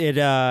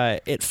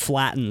it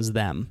flattens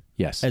them.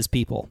 Yes. As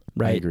people,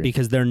 right? I agree.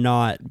 Because they're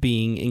not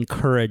being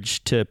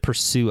encouraged to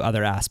pursue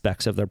other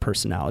aspects of their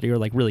personality or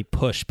like really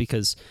push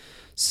because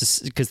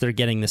they're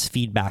getting this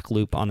feedback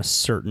loop on a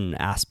certain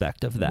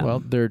aspect of them.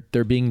 Well,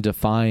 they're being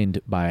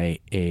defined by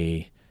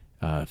a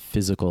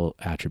physical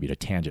attribute, a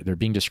tangent. They're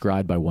being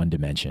described by one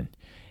dimension.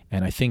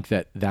 And I think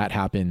that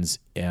happens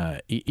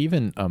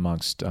even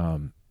amongst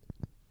male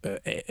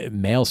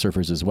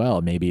surfers as well.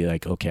 Maybe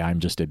like, okay,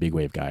 I'm just a big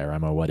wave guy or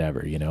I'm a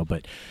whatever,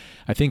 But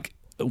I think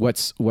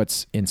what's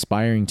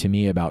inspiring to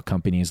me about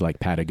companies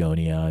like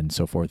Patagonia and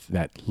so forth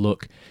that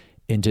look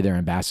into their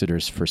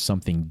ambassadors for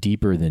something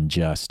deeper than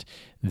just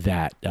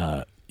that,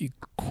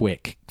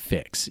 quick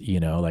fix,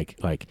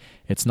 like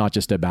it's not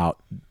just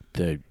about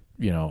the,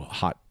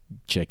 hot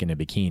chick in a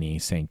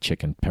bikini, saying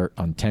chicken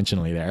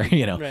unintentionally there,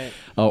 right.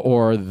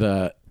 Or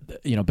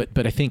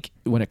but I think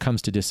when it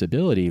comes to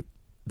disability,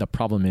 the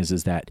problem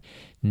is that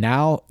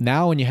now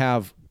when you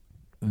have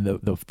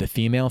the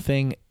female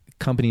thing,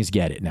 companies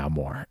get it now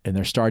more, and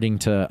they're starting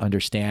to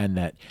understand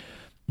that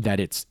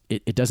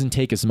it doesn't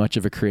take as much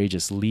of a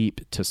courageous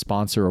leap to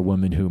sponsor a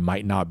woman who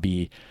might not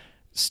be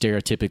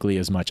stereotypically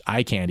as much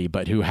eye candy,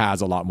 but who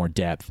has a lot more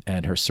depth,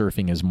 and her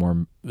surfing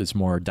is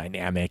more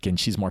dynamic, and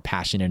she's more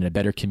passionate and a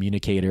better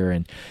communicator,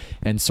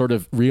 and sort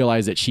of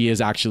realize that she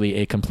is actually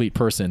a complete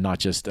person, not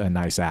just a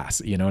nice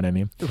ass. You know what I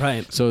mean?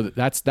 Right. So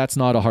that's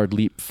not a hard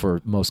leap for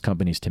most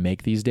companies to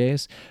make these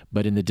days.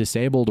 But in the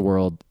disabled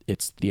world,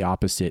 it's the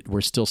opposite.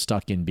 We're still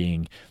stuck in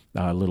being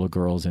little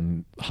girls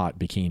in hot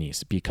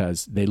bikinis,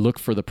 because they look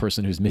for the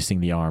person who's missing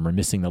the arm or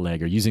missing the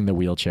leg or using the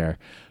wheelchair.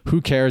 Who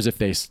cares if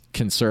they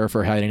can surf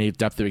or had any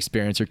depth of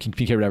experience or can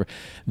communicate, whatever?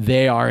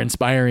 They are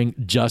inspiring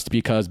just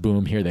because,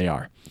 boom, here they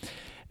are.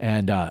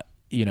 And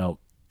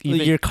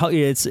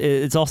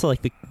it's also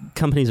like the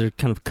companies are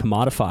kind of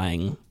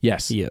commodifying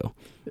you,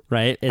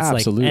 right? It's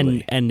absolutely.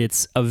 Like, and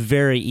it's a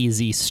very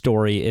easy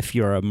story if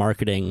you're a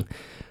marketing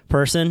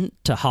person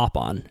to hop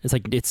on. It's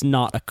like it's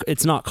not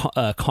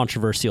a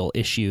controversial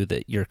issue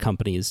that your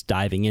company is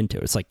diving into.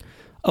 It's like,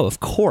 oh,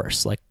 of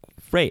course, like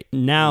right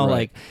now,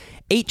 like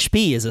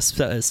HP is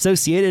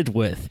associated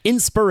with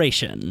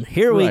inspiration.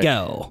 Here we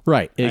go.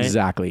 Right,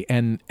 exactly.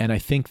 And I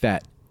think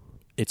that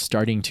it's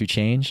starting to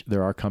change.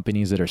 There are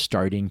companies that are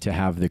starting to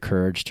have the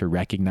courage to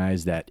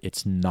recognize that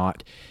it's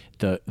not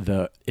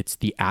it's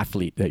the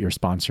athlete that you're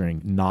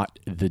sponsoring, not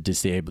the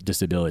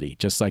disability.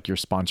 Just like you're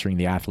sponsoring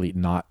the athlete,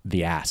 not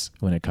the ass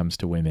when it comes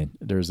to women.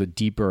 There's a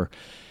deeper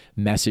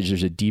message.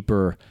 There's a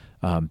deeper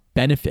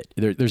benefit.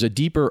 There's a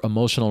deeper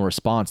emotional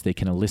response they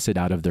can elicit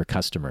out of their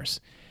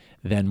customers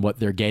than what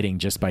they're getting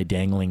just by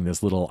dangling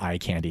this little eye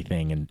candy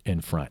thing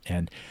in front.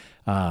 And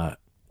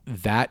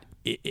that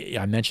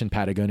I mentioned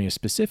Patagonia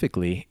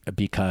specifically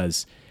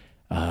because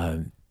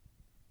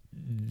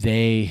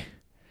they,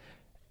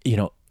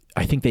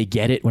 I think they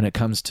get it when it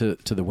comes to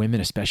the women,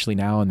 especially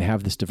now, and they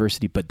have this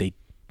diversity, but they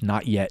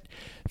not yet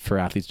for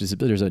athletes with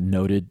disability. There's a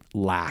noted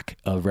lack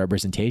of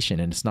representation,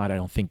 and it's not, I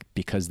don't think,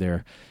 because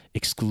they're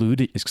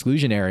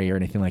exclusionary or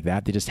anything like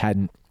that. They just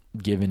hadn't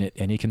given it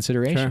any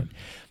consideration. Sure.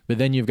 But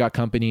then you've got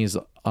companies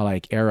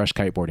like Airrush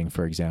Kiteboarding,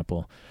 for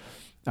example.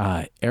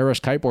 Airrush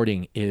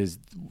Kiteboarding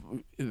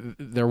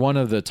they're one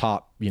of the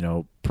top,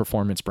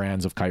 performance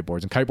brands of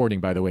kiteboards. And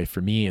kiteboarding, by the way, for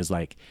me is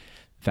like,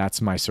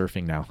 that's my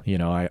surfing now.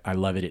 I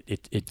love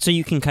it. So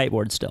you can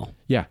kiteboard still?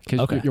 Yeah,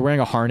 because you're wearing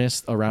a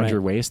harness around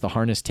your waist. The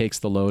harness takes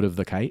the load of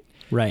the kite.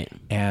 Right.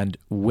 And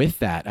with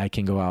that, I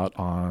can go out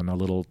on a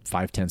little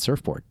 510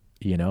 surfboard.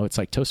 It's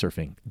like tow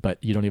surfing, but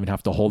you don't even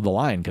have to hold the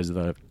line because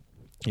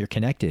you're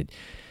connected.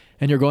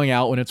 And you're going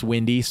out when it's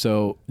windy,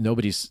 so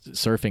nobody's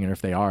surfing, and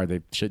if they are,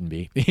 they shouldn't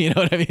be. You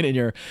know what I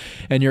mean?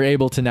 And you're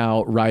able to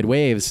now ride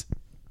waves,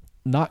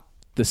 not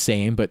the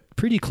same, but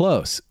pretty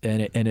close.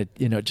 And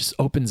it just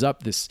opens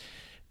up this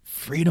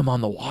freedom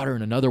on the water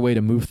and another way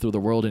to move through the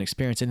world and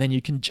experience. And then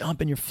you can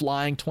jump and you're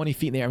flying 20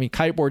 feet in the air. I mean,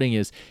 kiteboarding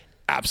is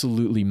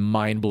absolutely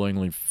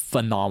mind-blowingly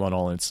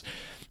phenomenal. It's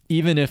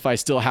even if I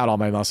still had all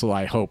my muscle,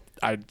 I'm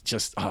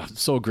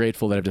so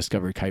grateful that I've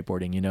discovered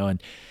kiteboarding,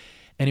 And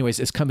anyways,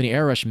 this company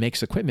Airrush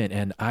makes equipment,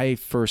 and I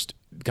first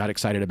got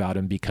excited about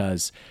them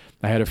because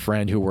I had a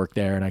friend who worked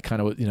there, and I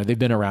kind of, they've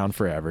been around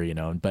forever,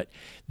 but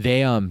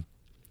they,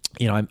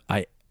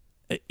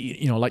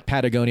 like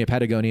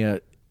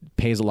Patagonia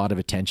pays a lot of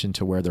attention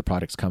to where their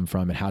products come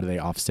from and how do they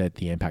offset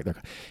the impact.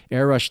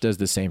 Airrush does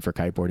the same for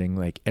kiteboarding.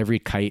 Like every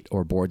kite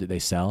or board that they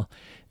sell,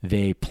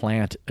 they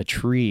plant a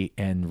tree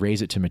and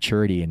raise it to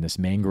maturity in this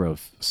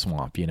mangrove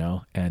swamp,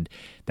 and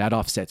that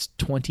offsets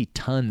 20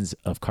 tons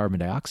of carbon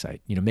dioxide.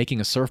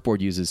 Making a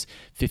surfboard uses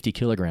 50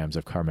 kilograms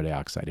of carbon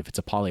dioxide if it's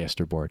a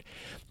polyester board.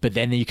 But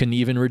then you can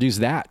even reduce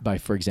that by,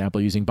 for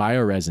example, using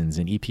bioresins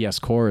and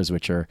EPS cores,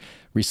 which are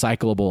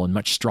recyclable and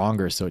much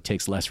stronger, so it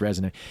takes less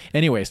resin.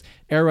 Anyways,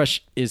 Airrush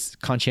is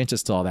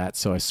conscientious to all that,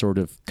 so I sort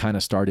of kind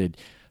of started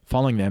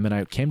following them, and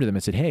I came to them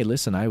and said, hey,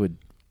 listen, I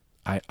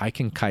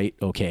can kite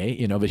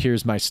okay, but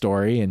here's my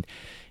story, and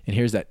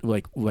here's that,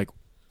 like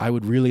I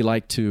would really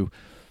like to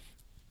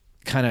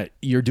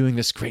you're doing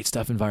this great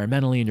stuff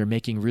environmentally, and you're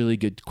making really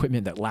good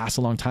equipment that lasts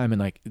a long time,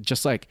 and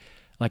just like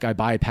I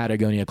buy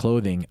Patagonia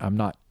clothing. I'm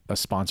not a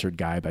sponsored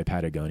guy by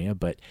Patagonia,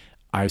 but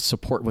I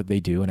support what they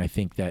do, and I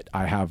think that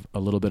I have a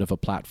little bit of a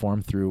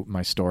platform through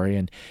my story,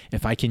 and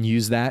if I can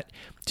use that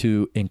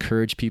to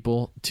encourage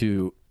people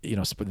to,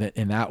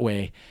 in that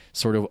way,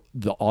 sort of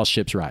all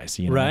ships rise.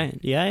 Right?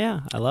 Yeah.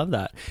 I love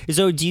that.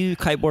 So, do you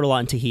kiteboard a lot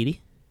in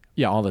Tahiti?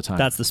 Yeah, all the time.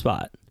 That's the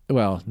spot.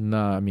 Well, no,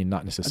 I mean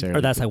not necessarily.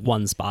 Or that's like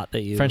one spot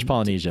that you French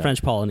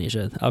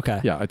Polynesia.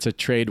 Okay. Yeah, it's a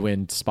trade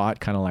wind spot,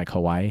 kind of like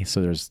Hawaii.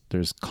 So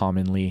there's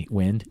commonly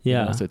wind.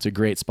 Yeah. So it's a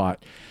great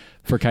spot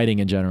for kiting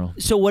in general.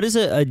 So what does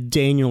a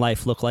day in your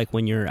life look like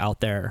when you're out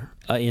there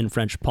in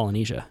French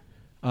Polynesia?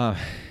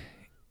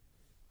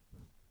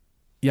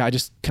 yeah,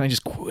 can I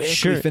just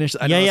quickly finish?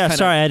 I know Yeah, it's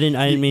sorry, I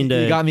didn't mean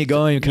to. You got me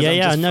going because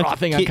I'm just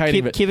frothing on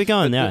kiting. Keep it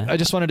going. Yeah, I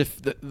just wanted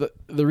to.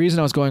 The reason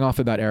I was going off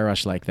about Air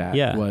Rush like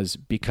that was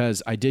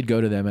because I did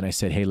go to them and I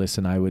said, hey,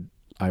 listen, I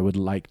would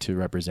like to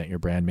represent your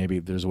brand. Maybe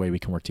there's a way we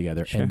can work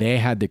together. Sure. And they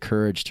had the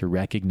courage to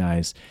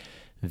recognize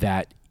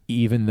that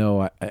even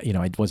though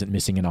I wasn't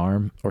missing an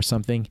arm or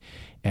something,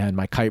 and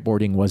my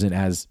kiteboarding wasn't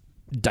as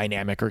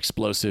dynamic or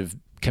explosive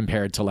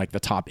compared to like the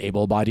top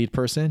able-bodied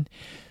person,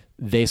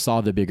 they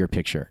saw the bigger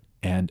picture.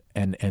 And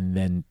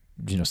then,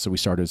 so we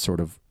started sort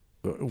of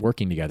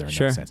working together in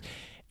that sense.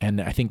 And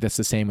I think that's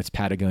the same with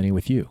Patagonia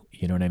with you.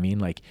 You know what I mean?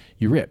 Like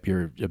you're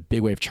a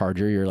big wave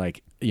charger. You're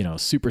like,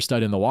 super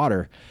stud in the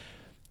water.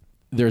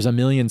 There's a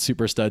million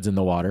super studs in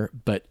the water,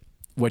 but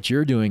what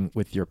you're doing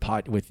with your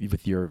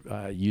with your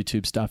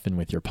YouTube stuff and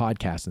with your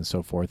podcast and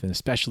so forth, and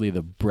especially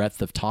the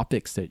breadth of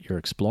topics that you're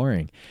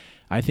exploring,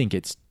 I think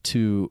it's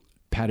to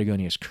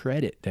Patagonia's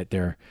credit that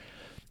they're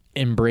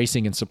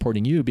embracing and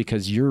supporting you,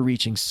 because you're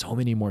reaching so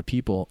many more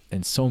people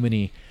in so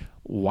many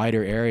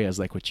wider areas,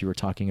 like what you were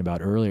talking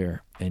about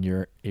earlier, and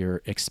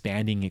you're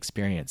expanding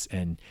experience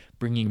and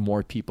bringing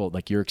more people,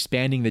 like you're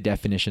expanding the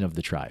definition of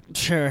the tribe.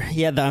 Sure.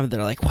 Yeah,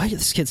 they're like, why are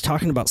this kid's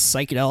talking about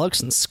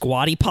psychedelics and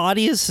squatty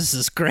potties? This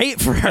is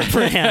great for our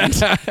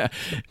brand.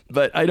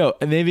 But I know,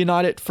 and maybe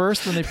not at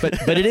first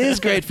but it is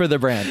great for the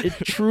brand. It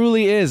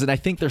truly is. And I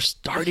think they're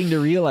starting to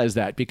realize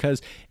that,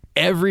 because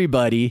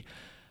everybody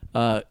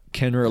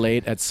can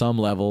relate at some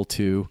level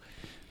to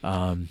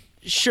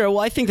Sure. Well,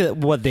 I think that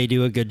what they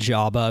do a good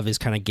job of is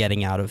kind of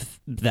getting out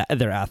of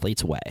their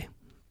athletes' way,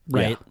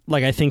 right? Yeah.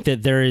 Like, I think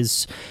that there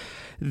is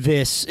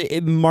this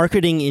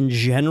marketing in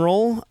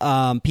general.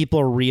 People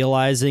are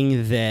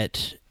realizing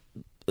that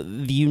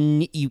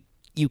you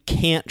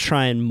can't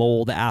try and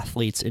mold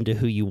athletes into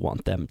who you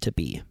want them to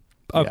be.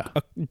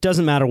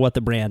 Doesn't matter what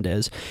the brand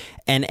is.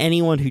 And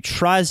anyone who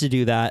tries to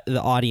do that,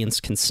 the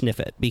audience can sniff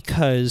it,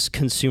 because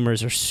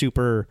consumers are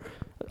super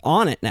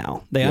on it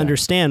now. They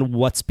understand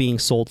what's being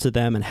sold to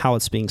them and how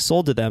it's being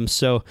sold to them.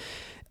 So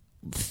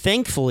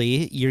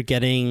thankfully, you're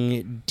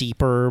getting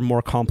deeper,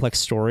 more complex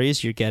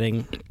stories. You're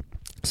getting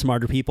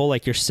smarter people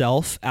like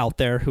yourself out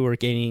there who are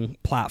gaining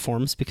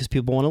platforms because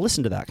people want to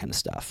listen to that kind of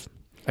stuff.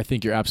 I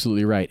think you're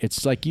absolutely right.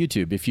 It's like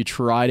YouTube. If you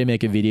try to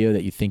make a video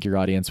that you think your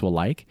audience will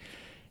like,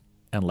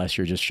 unless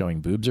you're just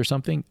showing boobs or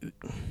something,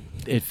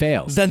 it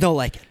fails. Then they'll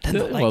like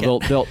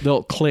it.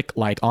 They'll click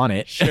like on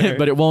it, sure.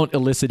 But it won't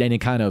elicit any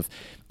kind of.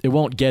 It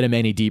won't get them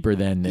any deeper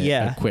than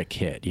a quick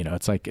hit.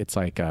 It's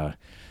like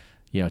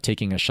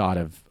taking a shot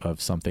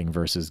of something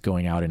versus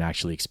going out and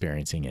actually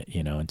experiencing it.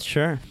 And,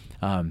 sure.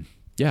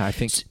 I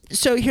think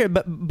so. Here,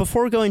 but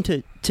before going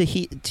to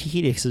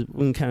Tahiti, because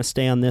we can kind of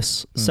stay on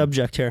this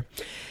subject here.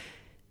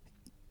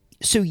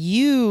 So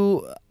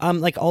you,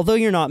 although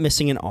you're not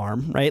missing an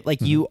arm, right?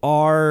 Like you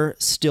are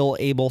still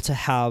able to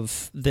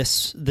have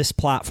this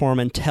platform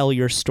and tell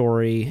your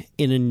story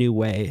in a new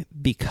way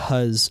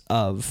because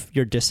of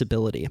your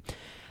disability.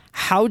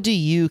 How do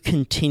you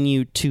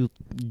continue to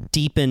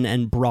deepen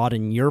and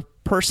broaden your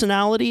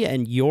personality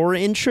and your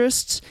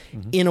interests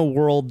in a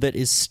world that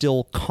is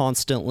still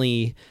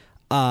constantly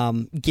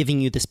giving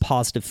you this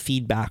positive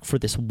feedback for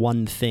this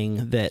one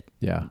thing that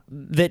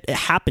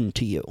happened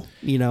to you?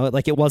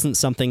 Like it wasn't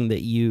something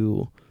that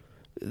you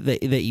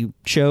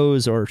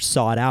chose or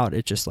sought out.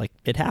 It just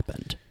it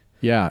happened.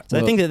 Yeah. So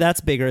I think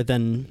that's bigger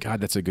than. God,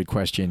 that's a good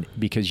question,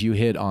 because you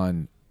hit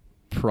on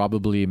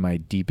probably my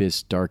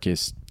deepest,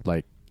 darkest,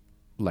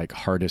 like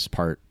hardest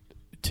part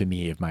to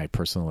me of my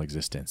personal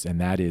existence. And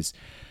that is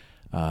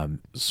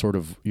sort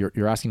of,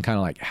 you're asking kind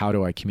of like, how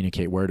do I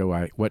communicate? Where do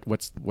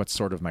what's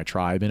sort of my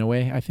tribe in a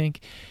way, I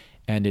think.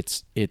 And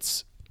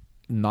it's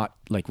not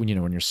like when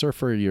you're a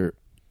surfer, you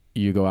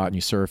go out and you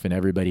surf, and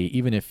everybody,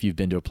 even if you've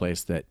been to a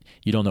place that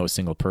you don't know a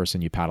single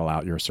person, you paddle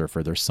out, you're a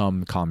surfer, there's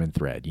some common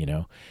thread,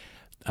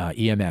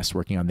 EMS,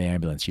 working on the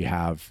ambulance, you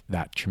have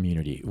that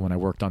community. When I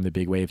worked on the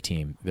big wave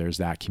team, there's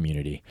that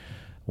community.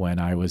 When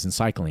I was in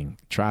cycling,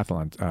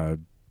 triathlon,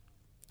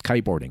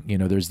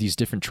 kiteboarding, there's these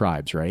different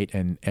tribes, right?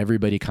 And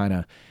everybody kind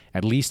of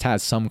at least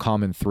has some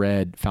common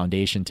thread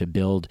foundation to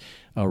build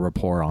a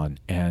rapport on.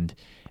 And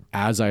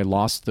as I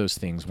lost those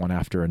things one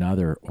after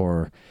another,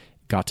 or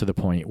got to the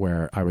point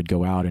where I would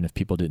go out and if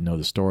people didn't know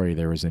the story,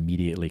 there was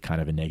immediately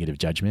kind of a negative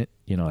judgment,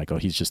 like, oh,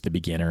 he's just a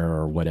beginner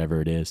or whatever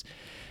it is.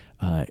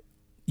 I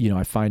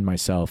find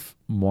myself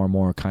more and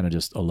more kind of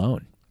just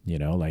alone,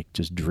 like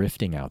just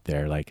drifting out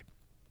there, like,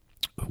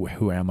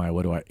 who am I?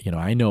 What do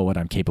I know what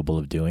I'm capable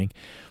of doing,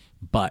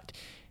 but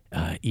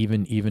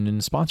even in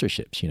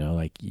sponsorships,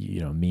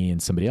 me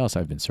and somebody else,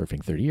 I've been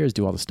surfing 30 years,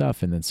 do all the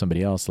stuff. And then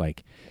somebody else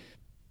like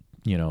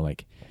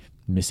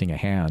missing a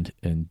hand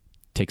and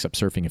takes up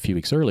surfing a few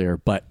weeks earlier,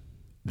 but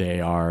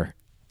they are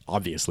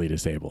obviously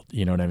disabled.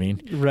 You know what I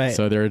mean? Right.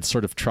 So they're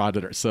sort of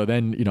trodden. So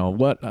then,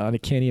 I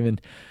can't even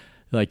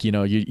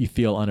you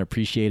feel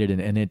unappreciated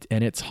and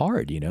it's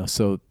hard,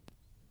 so.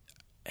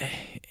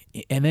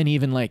 And then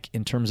even like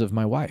in terms of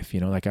my wife,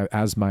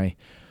 as my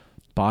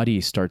body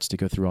starts to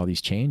go through all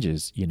these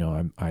changes,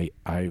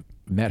 I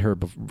met her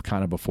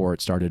kind of before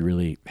it started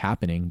really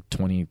happening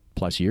 20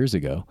 plus years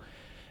ago.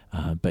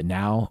 But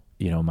now,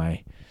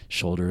 my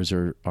shoulders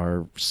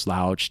are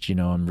slouched,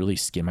 I'm really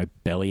skinny. My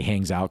belly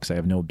hangs out because I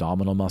have no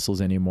abdominal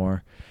muscles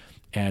anymore.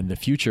 And the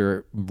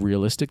future,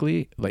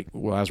 realistically,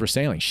 as we're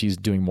saying, she's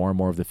doing more and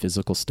more of the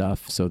physical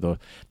stuff. So the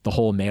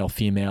whole male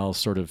female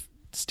sort of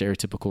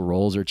stereotypical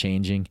roles are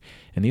changing.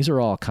 And these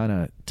are all kind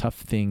of tough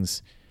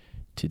things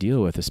to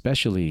deal with,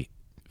 especially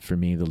for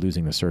me, the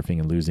losing the surfing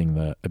and losing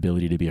the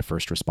ability to be a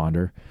first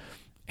responder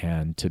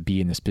and to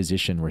be in this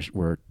position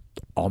where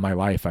all my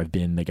life I've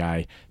been the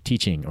guy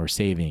teaching or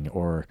saving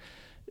or,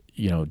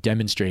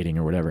 demonstrating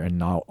or whatever. And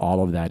now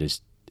all of that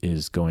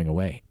is going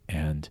away.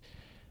 And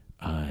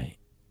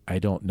I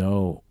don't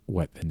know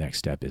what the next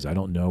step is. I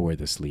don't know where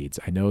this leads.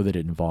 I know that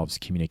it involves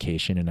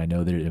communication, and I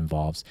know that it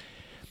involves,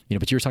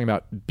 but you were talking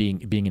about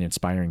being an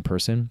inspiring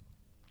person.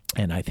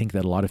 And I think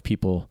that a lot of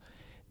people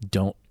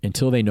don't,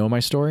 until they know my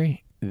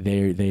story,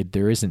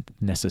 there isn't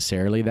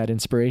necessarily that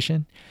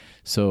inspiration.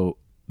 So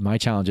my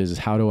challenge is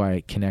how do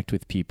I connect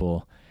with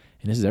people,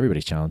 and this is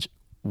everybody's challenge,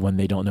 when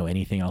they don't know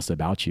anything else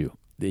about you,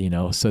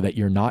 so that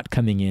you're not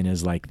coming in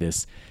as like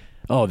this,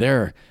 oh,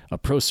 they're a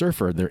pro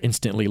surfer, they're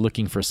instantly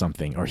looking for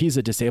something, or he's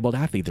a disabled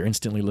athlete, they're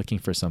instantly looking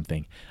for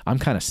something. I'm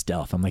kind of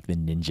stealth. I'm like the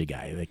ninja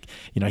guy.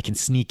 I can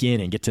sneak in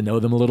and get to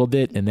know them a little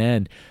bit. And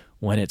then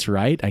when it's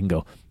right, I can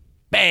go,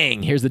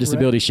 bang, here's the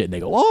disability shit. And they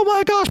go, oh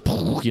my gosh,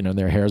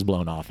 their hair's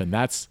blown off. And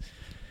that's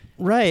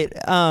right.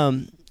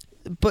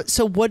 But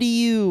so what do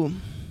you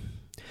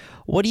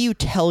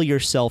tell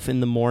yourself in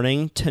the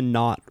morning to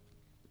not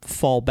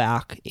fall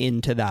back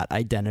into that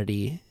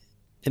identity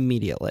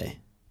immediately?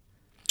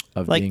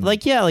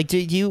 Do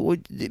you,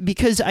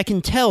 because I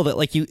can tell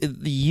that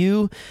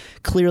you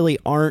clearly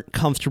aren't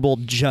comfortable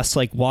just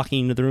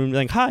walking into the room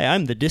like, hi,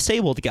 I'm the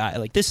disabled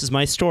guy. This is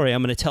my story.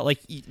 I'm going to tell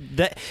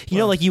that,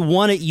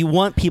 you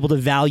want people to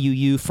value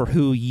you for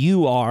who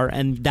you are,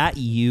 and that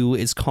you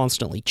is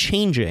constantly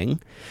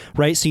changing,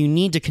 right? So you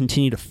need to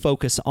continue to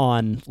focus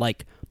on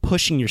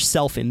pushing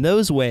yourself in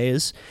those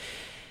ways.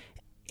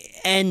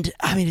 And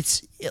I mean,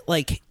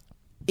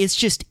 it's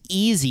just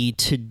easy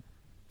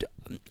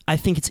I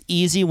think it's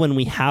easy when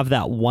we have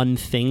that one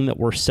thing that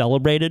we're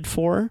celebrated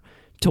for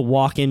to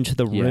walk into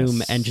the room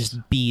Yes. and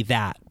just be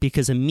that,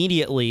 because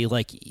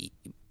immediately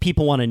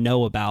people want to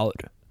know about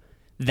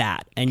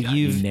that. And God,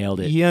 you've you nailed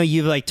it.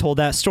 You've told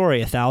that story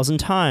 1,000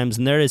 times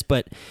and there it is.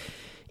 But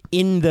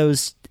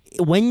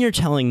when you're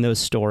telling those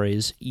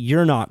stories,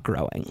 you're not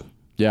growing.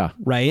 Yeah.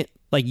 Right?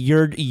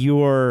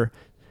 You are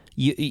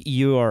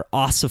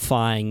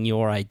ossifying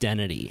your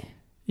identity.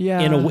 Yeah.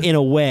 In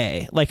a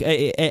way.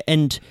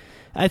 And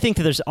I think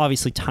that there's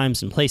obviously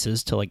times and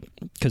places to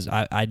because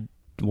I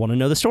want to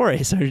know the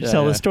story, so I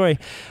tell the story.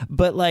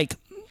 But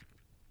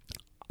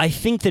I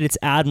think that it's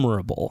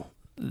admirable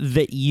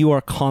that you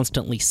are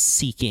constantly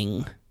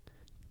seeking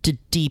to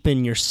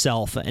deepen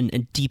yourself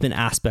and deepen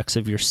aspects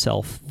of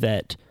yourself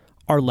that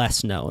are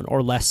less known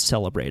or less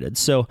celebrated.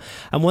 So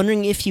I'm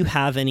wondering if you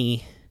have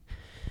any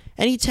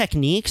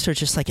techniques or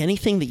just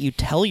anything that you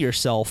tell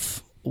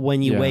yourself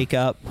when you wake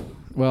up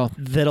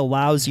that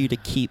allows you to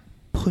keep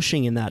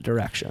pushing in that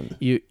direction.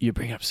 You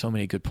bring up so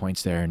many good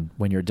points there, and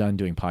when you're done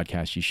doing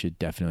podcasts, you should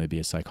definitely be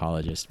a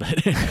psychologist.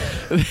 But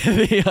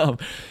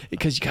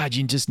because God,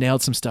 you just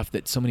nailed some stuff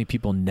that so many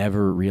people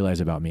never realize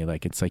about me.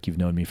 It's like you've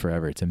known me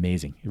forever. It's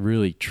amazing.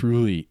 Really,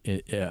 truly,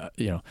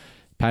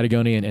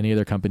 Patagonia and any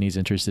other companies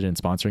interested in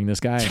sponsoring this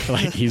guy,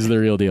 he's the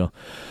real deal.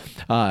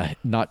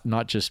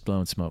 Not just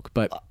blowing smoke,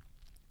 but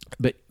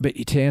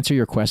to answer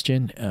your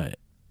question,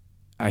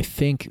 I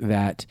think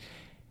that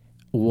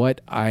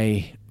what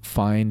I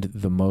find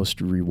the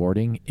most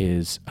rewarding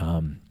is,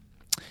 let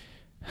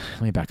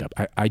me back up.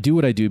 I do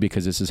what I do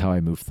because this is how I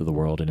move through the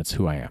world and it's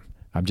who I am.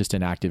 I'm just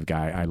an active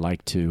guy. I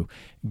like to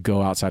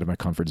go outside of my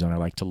comfort zone. I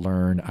like to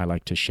learn. I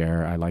like to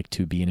share. I like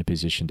to be in a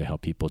position to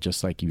help people,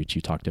 just like you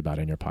talked about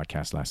in your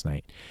podcast last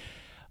night.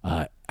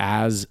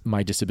 As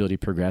my disability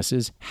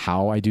progresses,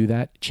 how I do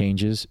that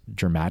changes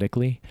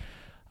dramatically.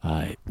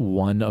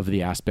 One of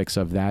the aspects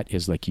of that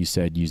is, like you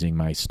said, using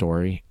my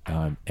story.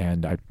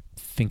 And I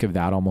think of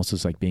that almost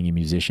as being a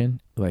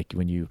musician.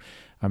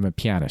 I'm a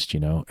pianist,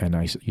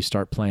 and you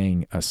start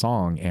playing a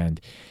song, and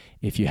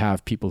if you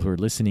have people who are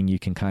listening, you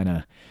can kind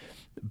of,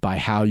 by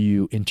how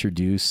you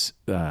introduce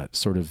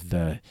sort of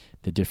the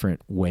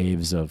different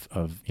waves of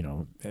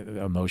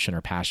emotion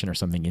or passion or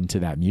something into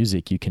that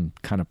music, you can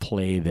kind of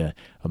play the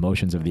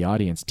emotions of the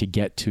audience to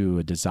get to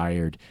a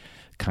desired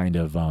kind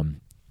of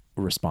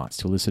response,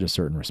 to elicit a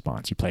certain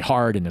response. You play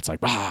hard and it's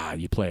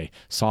you play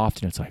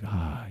soft and it's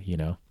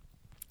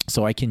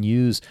So I can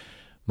use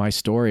my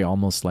story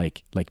almost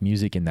like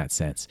music in that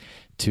sense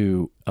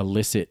to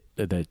elicit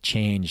the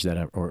change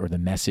or the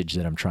message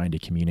that I'm trying to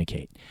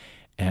communicate.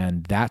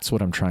 And that's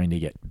what I'm trying to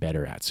get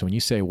better at. So when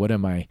you say,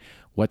 I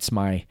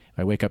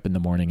wake up in the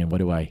morning and what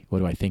do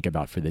I think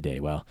about for the day?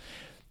 Well,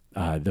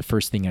 the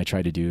first thing I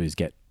try to do is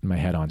get my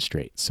head on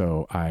straight.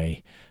 So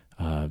I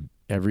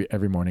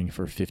every morning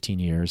for 15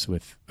 years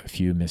with a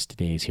few missed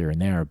days here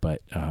and there,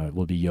 but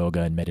will be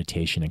yoga and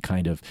meditation and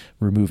kind of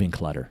removing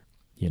clutter,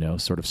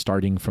 sort of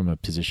starting from a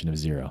position of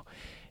zero.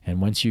 And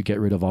once you get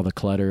rid of all the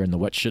clutter and the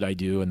what should I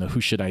do and the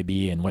who should I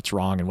be and what's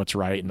wrong and what's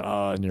right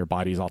and your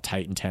body's all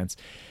tight and tense,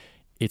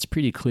 it's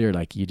pretty clear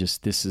like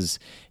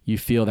you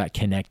feel that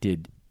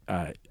connected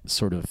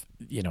sort of,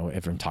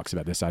 everyone talks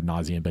about this ad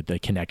nauseum, but the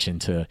connection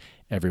to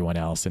everyone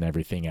else and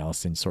everything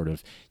else, and sort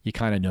of you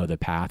kind of know the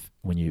path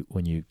when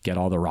you get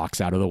all the rocks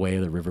out of the way,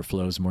 the river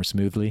flows more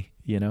smoothly,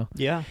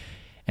 Yeah.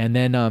 And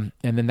then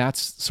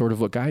that's sort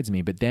of what guides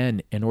me. But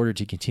then in order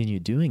to continue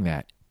doing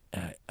that,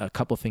 a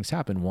couple of things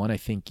happen. One, I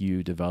think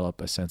you develop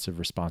a sense of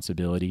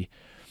responsibility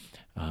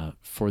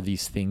for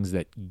these things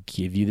that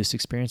give you this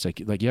experience.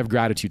 Like you have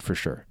gratitude for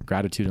sure,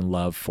 gratitude and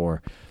love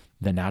for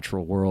the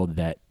natural world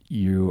that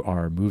you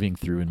are moving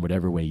through in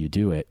whatever way you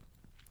do it.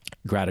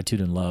 Gratitude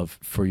and love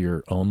for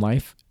your own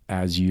life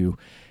as you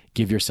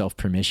give yourself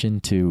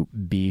permission to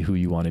be who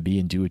you want to be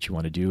and do what you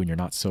want to do, and you're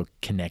not so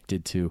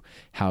connected to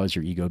how is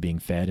your ego being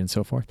fed and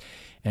so forth.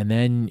 And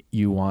then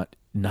you want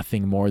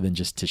nothing more than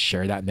just to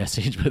share that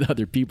message with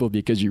other people,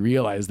 because you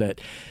realize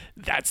that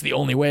that's the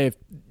only way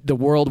the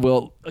world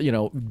will,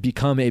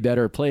 become a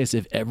better place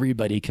if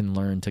everybody can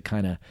learn to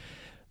kind of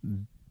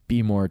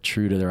be more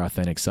true to their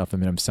authentic self. I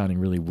mean, I'm sounding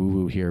really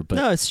woo-woo here, but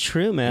no, it's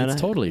true, man. It's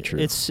totally true.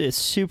 It's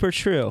super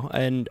true.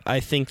 And I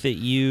think that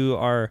you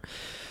are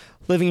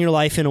living your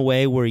life in a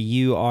way where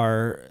you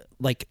are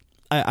like,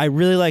 I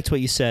really liked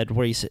what you said,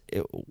 where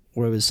it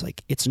was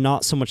like, it's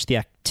not so much the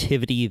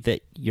activity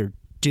that you're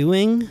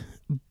doing,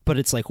 but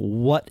it's like,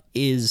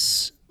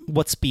 what's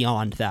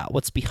beyond that?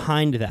 What's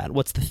behind that?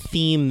 What's the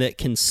theme that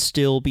can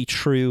still be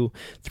true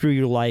through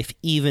your life,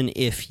 even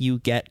if you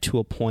get to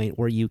a point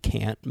where you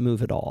can't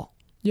move at all?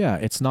 Yeah,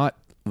 it's not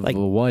like the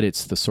what,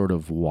 it's the sort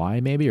of why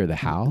maybe, or the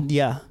how.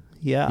 Yeah.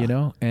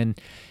 And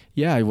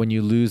yeah, when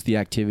you lose the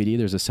activity,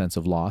 there's a sense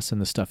of loss,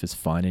 and the stuff is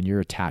fun and you're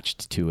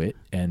attached to it.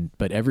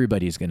 But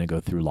everybody's going to go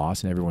through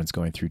loss, and everyone's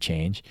going through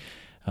change.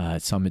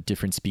 Some at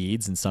different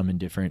speeds and some in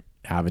different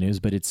avenues,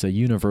 but it's a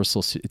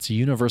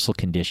universal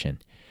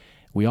condition.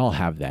 We all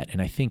have that.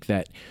 And I think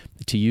that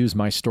to use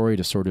my story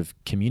to sort of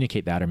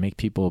communicate that or make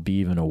people be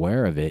even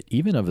aware of it,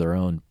 even of their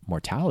own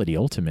mortality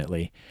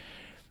ultimately,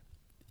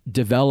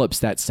 develops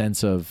that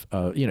sense of,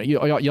 you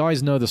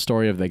always know the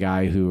story of the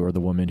guy or the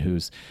woman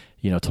who's,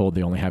 told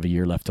they only have a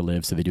year left to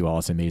live, so they do all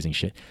this amazing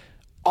shit.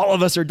 All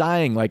of us are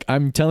dying. Like,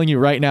 I'm telling you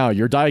right now,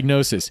 your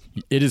diagnosis,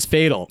 it is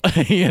fatal,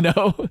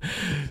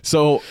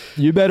 So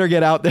you better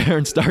get out there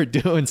and start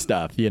doing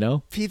stuff,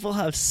 People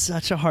have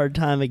such a hard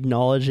time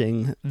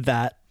acknowledging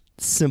that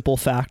simple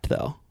fact,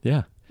 though.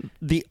 Yeah.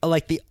 The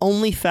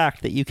only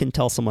fact that you can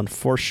tell someone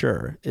for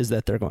sure is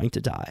that they're going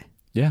to die.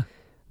 Yeah.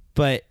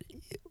 But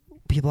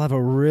people have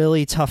a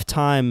really tough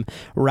time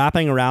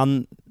wrapping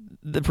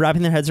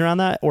their heads around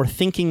that, or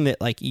thinking that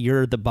like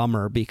you're the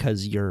bummer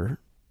because you're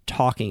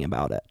talking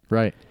about it.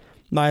 Right.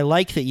 I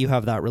like that you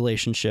have that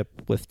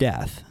relationship with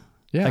death.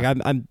 Yeah. Like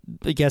I'm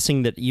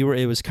guessing that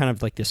it was kind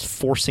of like this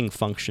forcing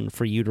function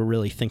for you to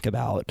really think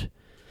about.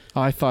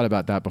 Oh, I thought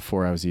about that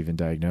before I was even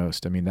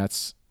diagnosed. I mean,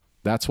 that's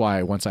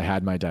why once I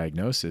had my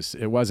diagnosis,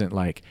 it wasn't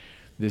like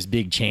this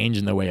big change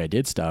in the way I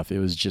did stuff. It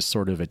was just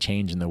sort of a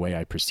change in the way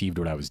I perceived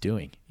what I was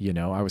doing.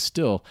 I was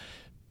still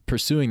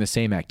pursuing the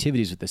same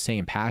activities with the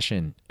same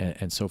passion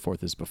and so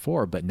forth as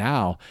before. But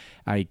now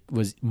I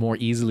was more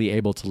easily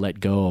able to let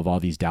go of all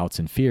these doubts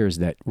and fears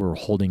that were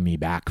holding me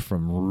back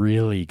from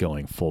really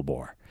going full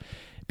bore.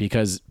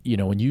 Because,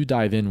 when you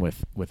dive in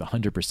with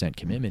 100%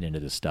 commitment into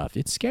this stuff,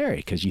 it's scary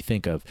because you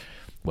think of,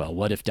 well,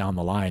 what if down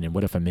the line, and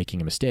what if I'm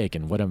making a mistake,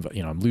 and what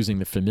I'm losing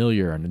the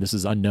familiar, and this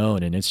is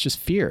unknown, and it's just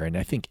fear. And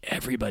I think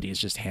everybody is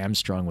just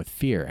hamstrung with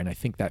fear. And I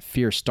think that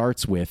fear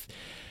starts with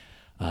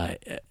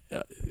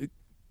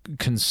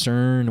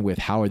concern with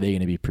how are they going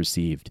to be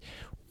perceived?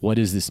 What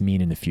does this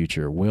mean in the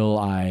future? Will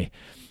I,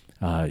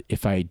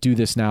 if I do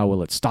this now,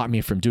 will it stop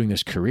me from doing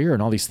this career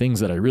and all these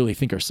things that I really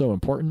think are so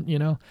important?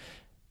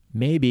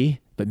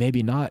 Maybe, but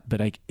maybe not.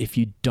 But if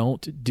you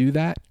don't do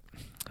that,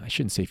 I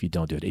shouldn't say if you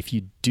don't do it. If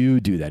you do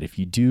that, if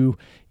you do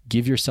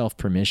give yourself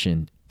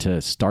permission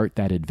to start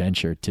that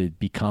adventure, to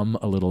become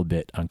a little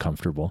bit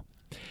uncomfortable,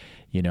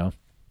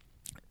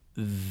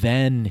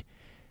 then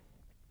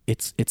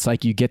it's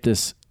like you get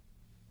this.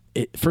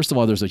 First of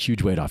all, there's a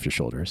huge weight off your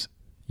shoulders.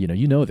 You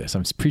know this.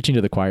 I'm preaching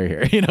to the choir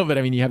here, but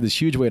I mean, you have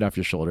this huge weight off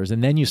your shoulders,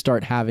 and then you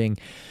start having,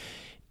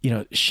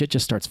 shit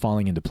just starts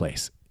falling into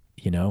place.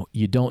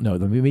 You don't know.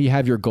 Maybe you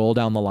have your goal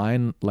down the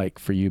line. Like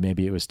for you,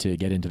 maybe it was to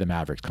get into the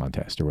Mavericks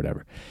contest or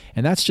whatever.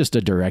 And that's just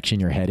a direction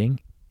you're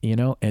heading,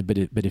 but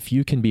if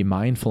you can be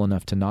mindful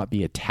enough to not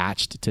be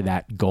attached to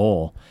that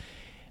goal,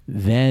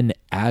 then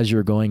as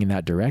you're going in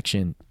that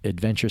direction,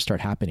 adventures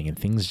start happening and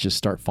things just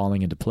start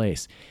falling into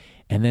place.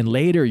 And then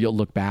later you'll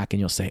look back and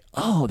you'll say,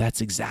 oh,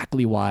 that's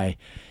exactly why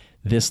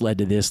this led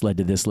to this, led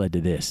to this, led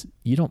to this.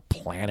 You don't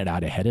plan it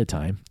out ahead of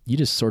time. You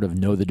just sort of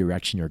know the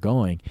direction you're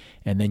going.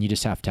 And then you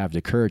just have to have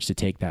the courage to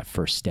take that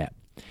first step.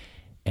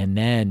 And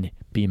then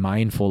be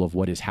mindful of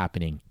what is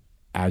happening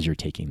as you're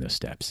taking those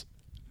steps.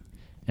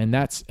 And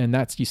that's,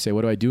 you say,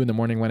 what do I do in the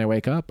morning when I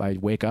wake up? I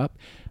wake up,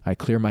 I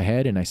clear my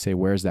head, and I say,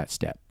 where's that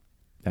step?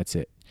 That's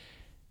it.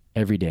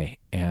 Every day.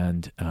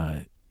 And,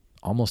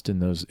 almost in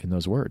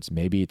those words.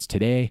 Maybe it's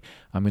today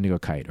I'm going to go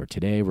kite, or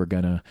today we're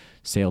going to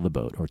sail the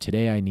boat, or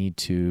today I need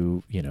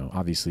to,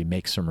 obviously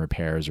make some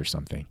repairs or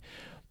something.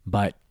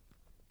 But,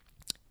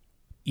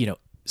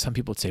 some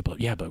people would say, but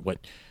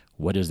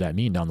what does that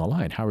mean down the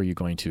line? How are you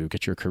going to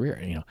get your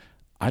career?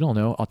 I don't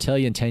know. I'll tell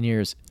you in 10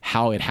 years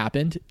how it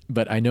happened,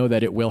 but I know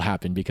that it will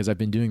happen because I've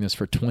been doing this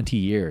for 20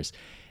 years.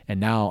 And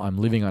now I'm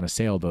living on a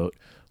sailboat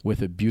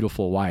with a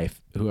beautiful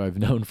wife who I've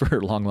known for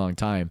a long, long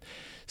time,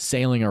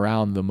 sailing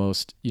around some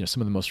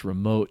of the most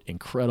remote,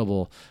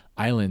 incredible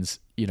islands,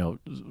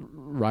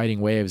 riding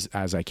waves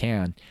as I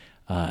can,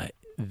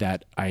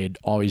 that I had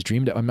always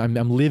dreamed of.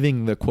 I'm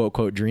living the quote,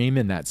 quote dream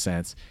in that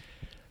sense.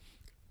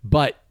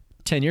 But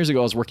 10 years ago,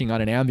 I was working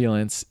on an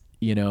ambulance,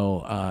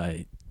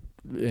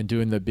 and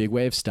doing the big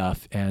wave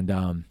stuff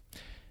and,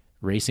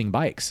 racing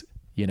bikes,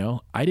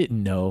 I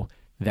didn't know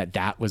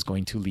that was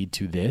going to lead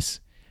to this,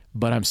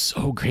 but I'm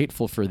so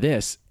grateful for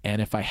this.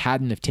 And if I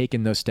hadn't have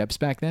taken those steps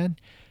back then,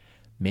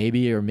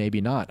 maybe or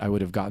maybe not, I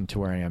would have gotten to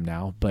where I am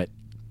now. But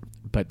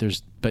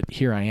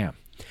here I am.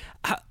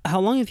 How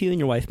long have you and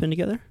your wife been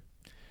together?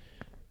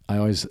 I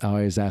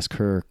always ask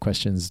her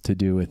questions to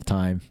do with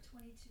time.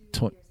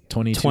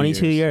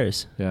 22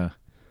 years. Yeah.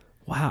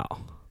 Wow.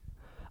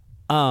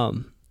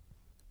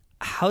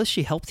 How has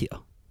she helped you?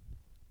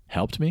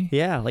 Helped me?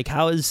 Yeah. Like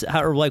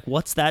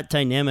what's that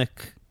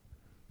dynamic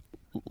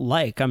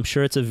like? I'm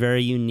sure it's a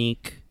very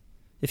unique,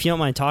 if you don't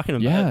mind talking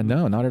about it. Yeah,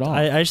 no, not at all.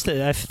 I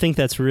think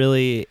that's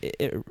really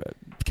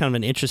kind of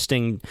an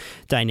interesting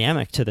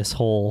dynamic to this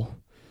whole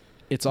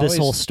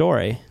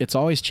story. It's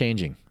always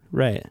changing.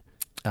 Right.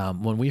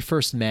 When we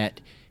first met,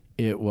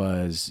 it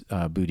was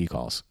booty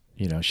calls.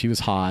 She was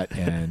hot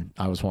and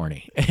I was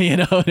horny, and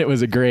it was that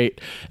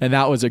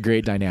was a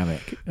great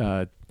dynamic.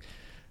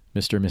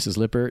 Mr. and Mrs.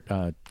 Lippert,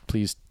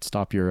 please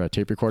stop your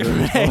tape recorder.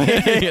 Yeah,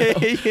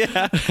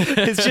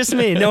 it's just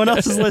me. No one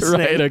else is listening.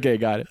 Right. Okay.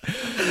 Got it.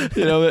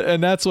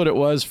 And that's what it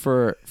was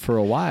for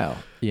a while,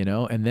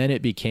 and then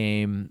it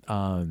became,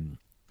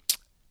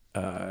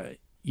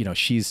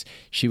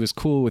 she was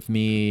cool with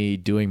me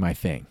doing my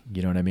thing.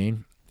 You know what I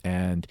mean?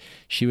 And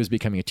she was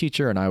becoming a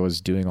teacher and I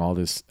was doing all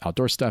this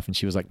outdoor stuff, and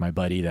she was like my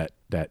buddy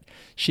that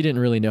she didn't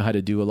really know how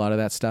to do a lot of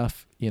that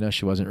stuff.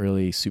 She wasn't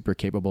really super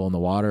capable in the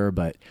water,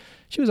 but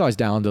she was always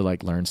down to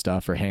like learn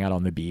stuff or hang out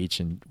on the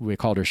beach. And we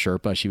called her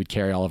Sherpa. She would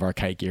carry all of our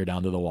kite gear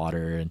down to the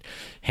water and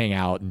hang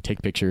out and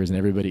take pictures, and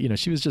everybody,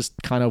 she was just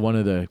kind of one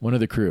of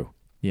the crew,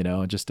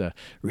 and just a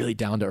really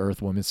down to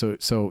earth woman.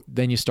 So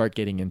then you start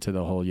getting into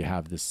the whole, you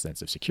have this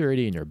sense of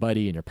security and your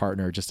buddy and your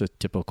partner, just a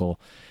typical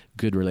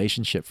good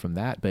relationship from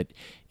that. But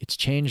it's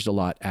changed a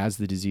lot as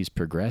the disease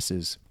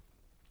progresses,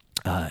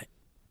 and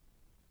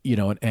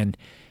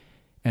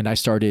I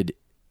started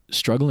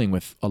struggling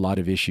with a lot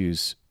of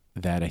issues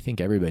that I think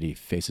everybody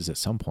faces at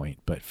some point.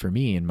 But for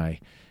me, in my,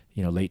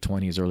 late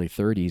 20s, early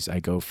 30s, I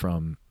go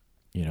from,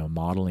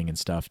 modeling and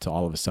stuff to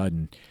all of a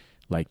sudden,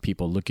 like,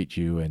 people look at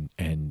you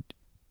and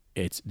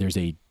there's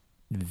a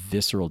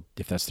visceral,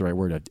 if that's the right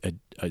word,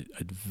 a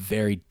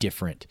very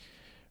different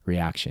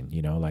reaction,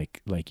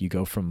 like you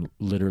go from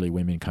literally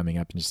women coming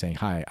up and just saying,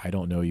 hi, I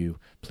don't know you,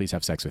 please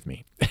have sex with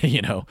me.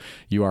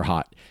 You are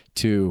hot,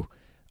 to,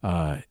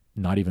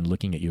 not even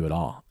looking at you at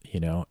all,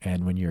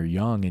 and when you're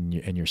young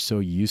and you're so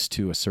used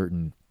to a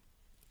certain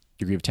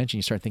degree of attention,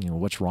 you start thinking,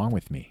 well, what's wrong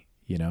with me?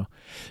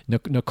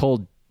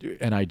 Nicole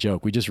and I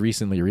joke, we just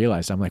recently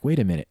realized, I'm like, wait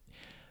a minute,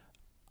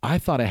 I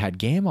thought I had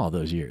game all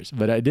those years,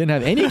 but I didn't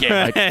have any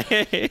game.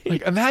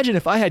 Like imagine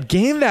if I had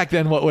game back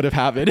then, what would have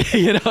happened?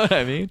 You know what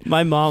I mean?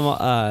 My mom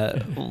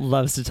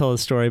loves to tell a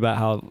story about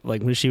how,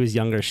 like, when she was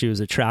younger, she was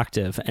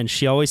attractive, and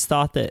she always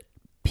thought that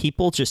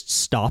people just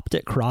stopped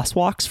at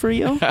crosswalks for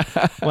you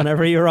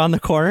whenever you were on the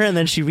corner, and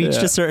then she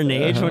reached a certain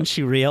age when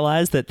she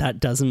realized that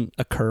doesn't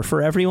occur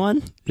for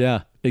everyone.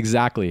 Yeah,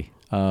 exactly.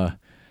 Yeah,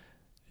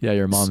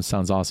 your mom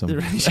sounds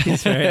awesome.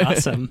 She's very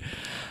awesome.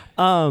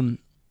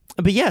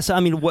 But yes, I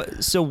mean, what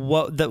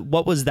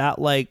was that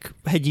like?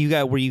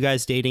 Were you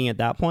guys dating at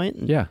that point?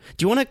 Yeah.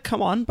 Do you want to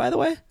come on, by the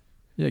way?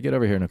 Yeah, get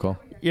over here, Nicole.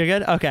 You're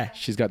good? Okay.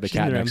 She's got the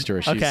cat next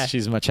to her.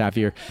 She's much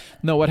happier.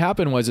 No, what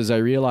happened was I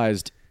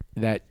realized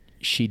that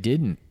she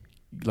didn't,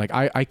 like,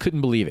 I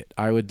couldn't believe it.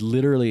 I would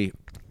literally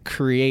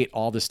create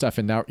all this stuff,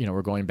 and now,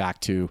 we're going back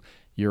to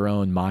your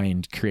own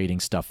mind creating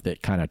stuff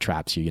that kind of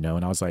traps you,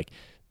 and I was like,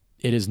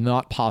 it is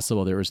not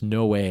possible. There is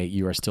no way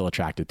you are still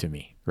attracted to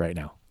me right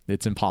now.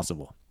 It's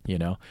impossible.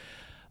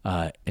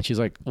 And she's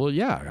like, well,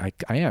 yeah,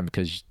 I am.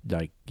 Cause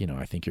like,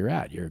 I think you're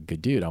a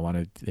good dude. I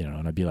want to,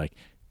 and I'd be like,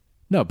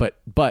 no, but,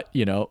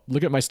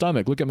 look at my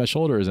stomach, look at my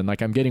shoulders. And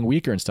like, I'm getting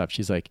weaker and stuff.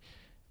 She's like,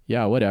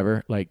 yeah,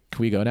 whatever. Like,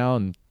 can we go now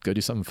and go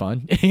do something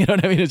fun? You know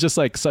what I mean? It's just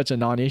like such a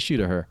non-issue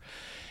to her.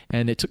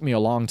 And it took me a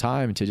long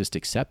time to just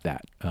accept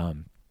that.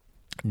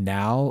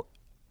 Now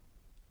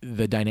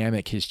the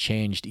dynamic has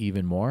changed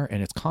even more,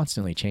 and it's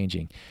constantly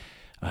changing.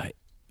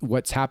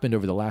 what's happened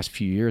over the last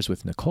few years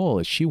with Nicole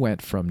is she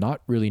went from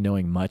not really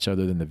knowing much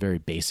other than the very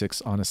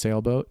basics on a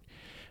sailboat,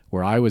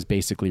 where I was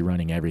basically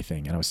running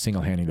everything and I was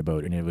single-handling the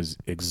boat, and it was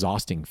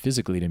exhausting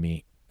physically to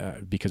me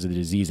because of the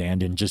disease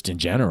and in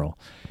general.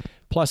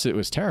 Plus, it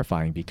was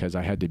terrifying because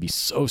I had to be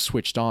so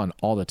switched on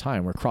all the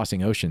time. We're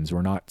crossing oceans.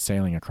 We're not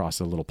sailing across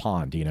a little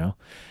pond, you know?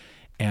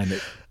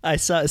 And I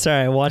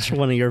watched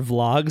one of your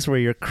vlogs where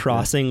you're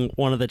crossing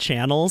one of the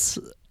channels,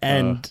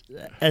 and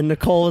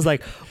Nicole was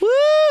like, "Woo!"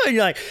 And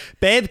you're like,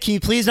 "Babe, can you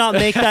please not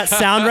make that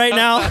sound right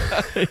now?"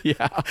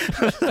 Yeah.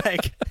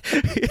 Like,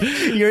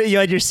 you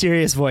had your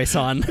serious voice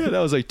on. That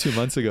was like 2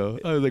 months ago.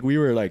 I was like, we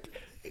were like,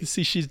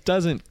 see, she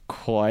doesn't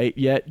quite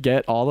yet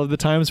get all of the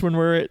times when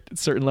we're at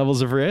certain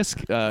levels of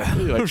risk. Like,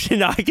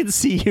 I can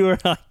see you were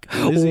like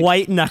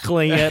white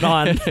knuckling it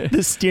on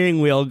the steering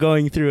wheel,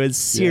 going through a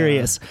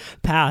serious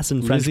pass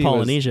in French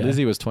Polynesia.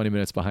 Lizzie was 20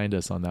 minutes behind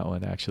us on that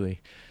one,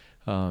 actually.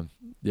 It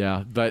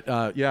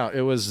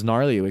was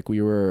gnarly. Like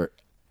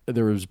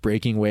there was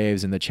breaking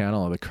waves in the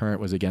channel. The current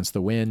was against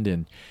the wind,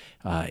 and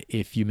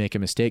if you make a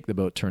mistake, the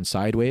boat turns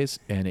sideways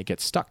and it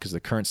gets stuck because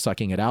the current's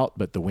sucking it out,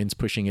 but the wind's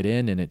pushing it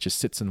in, and it just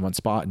sits in one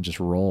spot and just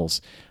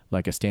rolls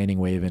like a standing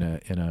wave in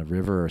a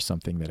river or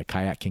something that a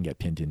kayak can get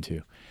pinned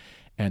into.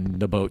 And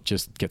the boat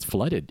just gets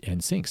flooded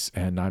and sinks.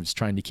 And I was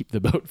trying to keep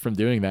the boat from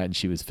doing that, and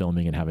she was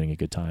filming and having a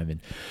good time.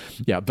 And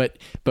yeah, but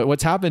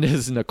what's happened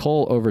is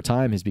Nicole over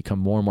time has become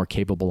more and more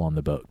capable on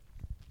the boat.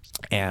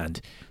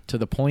 And to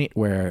the point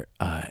where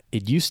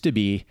it used to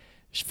be,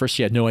 first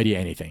she had no idea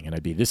anything. And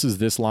I'd be, this is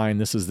this line,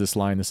 this is this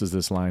line, this is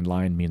this line.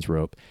 Line means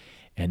rope.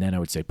 And then I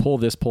would say, pull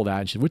this, pull that.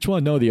 And she'd, which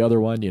one? No, the other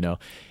one, you know.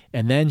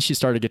 And then she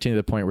started getting to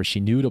the point where she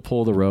knew to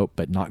pull the rope,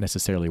 but not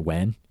necessarily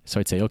when. So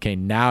I'd say, okay,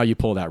 now you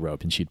pull that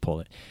rope, and she'd pull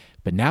it.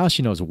 But now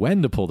she knows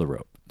when to pull the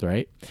rope,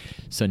 right?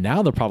 So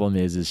now the problem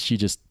is she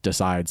just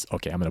decides,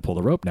 okay, I'm going to pull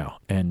the rope now.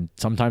 And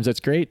sometimes that's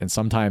great. And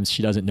sometimes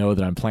she doesn't know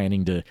that I'm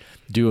planning to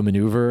do a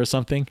maneuver or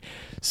something.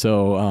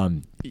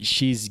 So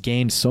she's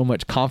gained so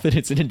much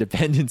confidence and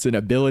independence and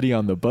ability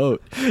on the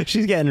boat.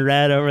 She's getting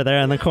red over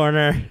there in the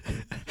corner.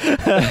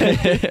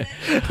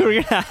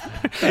 You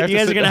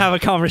guys are going to have a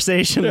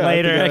conversation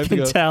later. I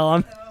can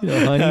tell.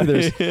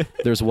 Honey,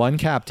 there's one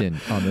captain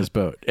on this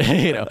boat,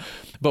 you know.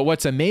 But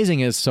what's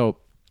amazing is, so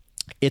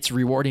it's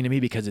rewarding to me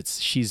because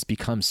she's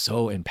become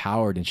so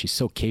empowered and she's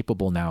so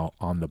capable now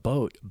on the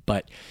boat,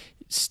 but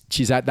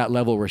she's at that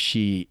level where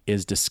she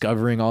is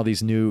discovering all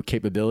these new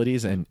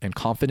capabilities and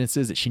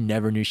confidences that she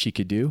never knew she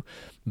could do,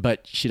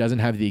 but she doesn't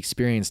have the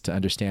experience to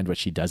understand what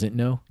she doesn't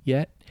know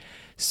yet.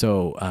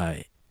 So,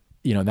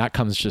 that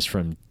comes just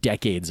from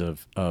decades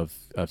of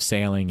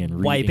sailing and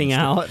reading wiping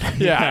out.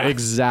 Yeah,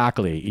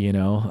 exactly.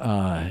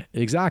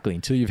 Exactly.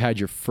 Until you've had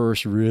your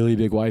first really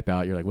big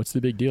wipeout, you're like, what's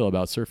the big deal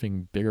about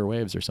surfing bigger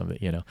waves or something?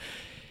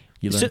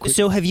 You learn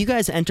so have you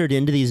guys entered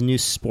into these new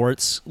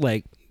sports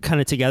like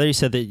kind of together? You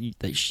said that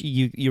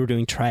you were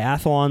doing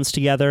triathlons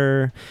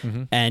together,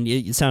 mm-hmm. and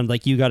it sounded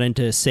like you got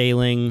into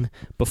sailing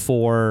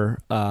before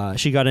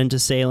she got into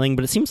sailing,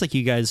 but it seems like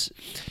you guys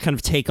kind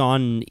of take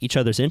on each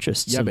other's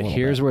interests. Yeah, but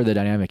here's where the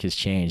dynamic has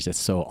changed. That's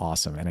so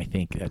awesome. And I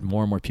think that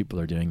more and more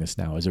people are doing this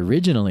now. As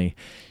originally,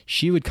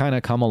 she would kind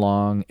of come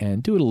along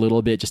and do it a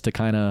little bit just to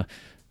kind of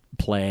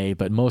play,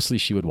 but mostly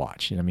she would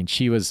watch.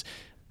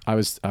 I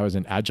was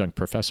an adjunct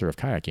professor of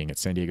kayaking at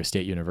San Diego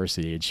State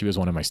University, and she was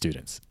one of my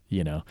students,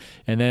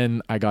 and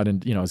then I got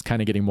in, I was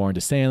kind of getting more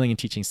into sailing and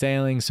teaching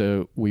sailing.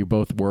 So we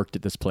both worked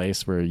at this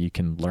place where you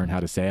can learn how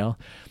to sail.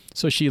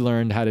 So she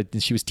learned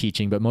she was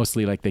teaching, but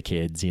mostly like the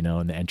kids,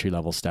 and the entry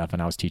level stuff.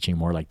 And I was teaching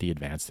more like the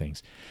advanced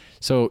things.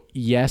 So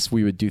yes,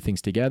 we would do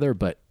things together,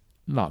 but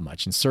not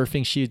much. And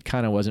surfing, she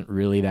kind of wasn't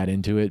really that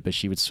into it, but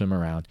she would swim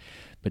around.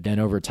 But then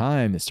over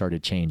time, it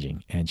started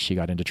changing, and she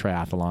got into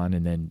triathlon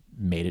and then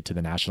made it to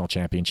the national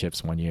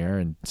championships one year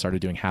and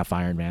started doing half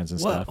Ironmans and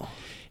stuff.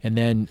 And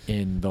then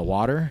in the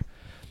water,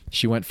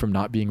 she went from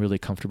not being really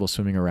comfortable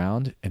swimming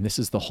around. And this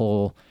is the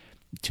whole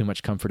too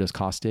much comfort is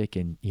caustic,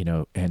 and,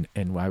 and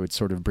I would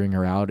sort of bring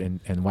her out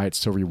and why it's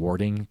so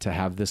rewarding to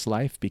have this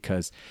life,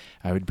 because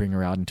I would bring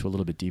her out into a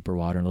little bit deeper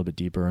water and a little bit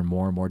deeper and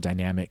more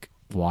dynamic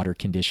water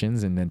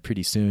conditions. And then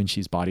pretty soon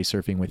she's body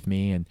surfing with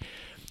me, and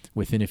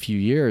within a few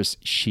years,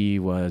 she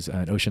was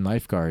an ocean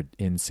lifeguard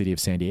in the city of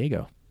San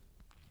Diego,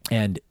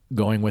 and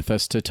going with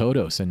us to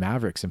Todos and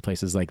Mavericks and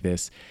places like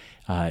this,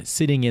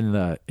 sitting in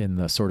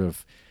the sort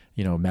of,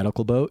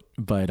 medical boat,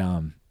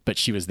 but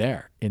she was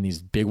there in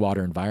these big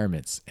water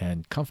environments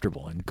and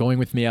comfortable, and going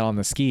with me out on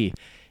the ski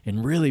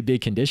in really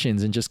big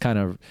conditions and just kind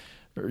of,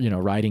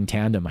 riding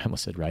tandem. I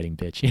almost said riding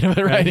bitch,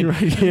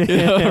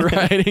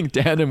 riding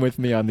tandem with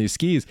me on these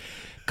skis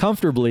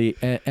comfortably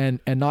and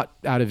not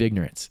out of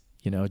ignorance.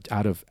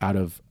 Out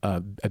of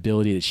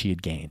ability that she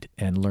had gained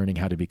and learning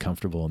how to be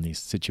comfortable in these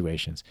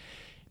situations.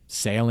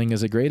 Sailing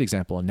is a great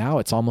example. And now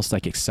it's almost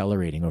like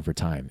accelerating over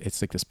time.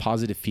 It's like this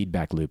positive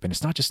feedback loop. And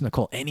it's not just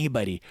Nicole,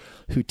 anybody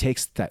who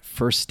takes that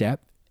first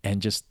step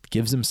and just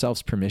gives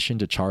themselves permission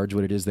to charge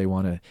what it is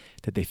that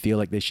they feel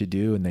like they should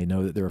do and they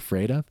know that they're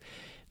afraid of,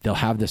 they'll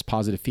have this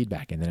positive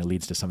feedback, and then it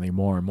leads to something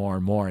more and more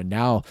and more. And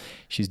now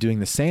she's doing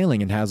the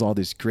sailing and has all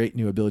these great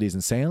new abilities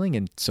in sailing.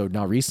 And so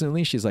now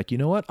recently she's like, you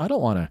know what? I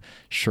don't want to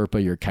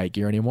Sherpa your kite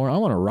gear anymore. I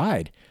want to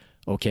ride.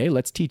 Okay,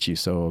 let's teach you.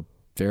 So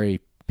very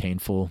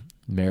painful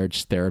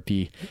marriage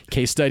therapy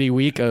case study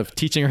week of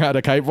teaching her how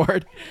to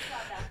kiteboard.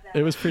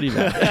 It was pretty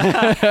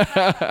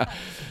bad.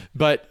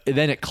 But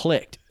then it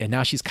clicked, and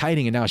now she's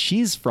kiting, and now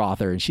she's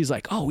frother, and she's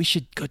like, oh, we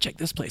should go check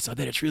this place. I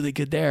bet it's really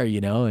good there, you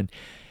know?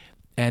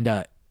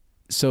 And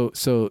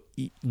so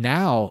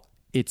now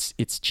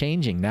it's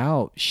changing.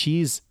 Now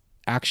she's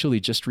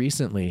actually just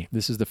recently,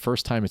 this is the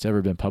first time it's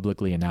ever been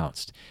publicly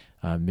announced.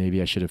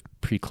 Maybe I should have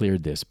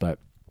pre-cleared this, but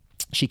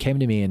she came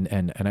to me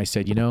and I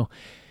said, you know,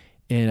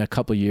 in a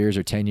couple of years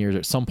or 10 years,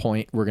 at some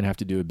point, we're going to have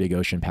to do a big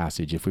ocean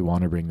passage if we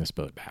want to bring this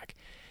boat back.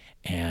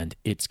 And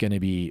it's going to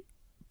be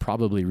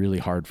probably really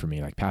hard for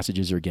me. Like,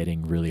 passages are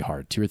getting really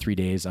hard. 2 or 3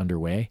 days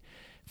underway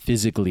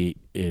physically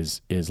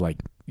is like,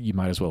 you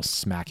might as well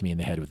smack me in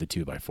the head with a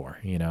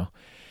 2x4, you know?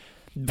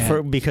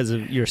 Because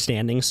of you're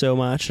standing so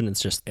much, and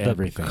it's just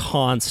everything, the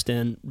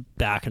constant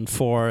back and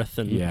forth,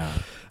 and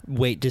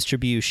weight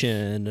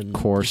distribution and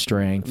core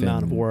strength,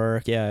 amount of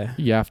work. Yeah.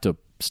 You have to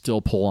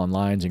still pull on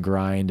lines and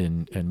grind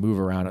and move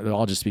around. It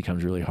all just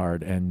becomes really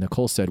hard. And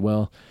Nicole said,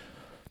 well,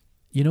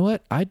 you know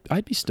what?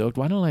 I'd be stoked.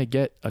 Why don't I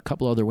get a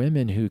couple other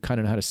women who kind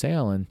of know how to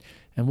sail, and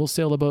we'll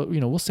sail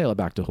we'll sail it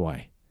back to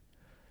Hawaii.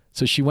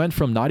 So she went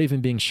from not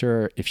even being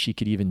sure if she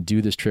could even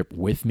do this trip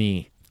with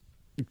me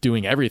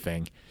doing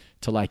everything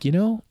to like, you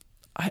know,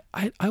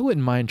 I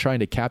wouldn't mind trying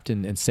to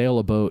captain and sail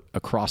a boat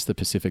across the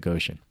Pacific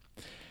Ocean.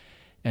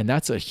 And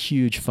that's a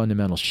huge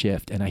fundamental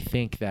shift. And I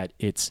think that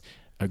it's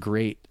a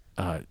great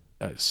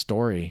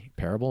story,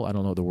 parable, I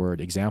don't know the word,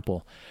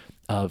 example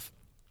of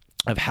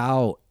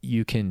how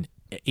you can,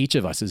 each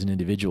of us as an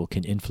individual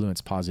can influence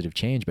positive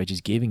change by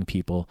just giving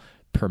people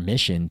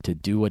permission to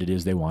do what it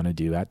is they want to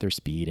do at their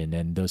speed, and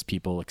then those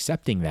people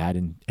accepting that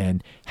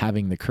and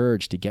having the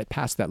courage to get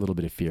past that little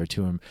bit of fear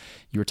to them.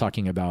 You were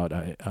talking about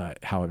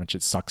how much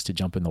it sucks to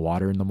jump in the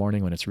water in the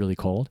morning when it's really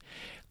cold.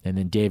 And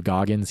then Dave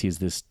Goggins, he's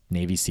this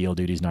Navy SEAL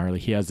dude, he's gnarly.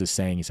 He has this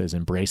saying, he says,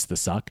 embrace the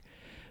suck,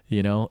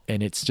 you know?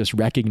 And it's just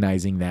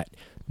recognizing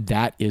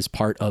that is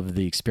part of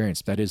the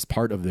experience. That is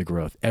part of the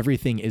growth.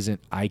 Everything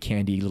isn't eye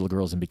candy, little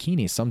girls in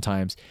bikinis.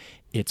 Sometimes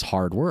it's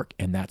hard work,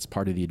 and that's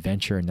part of the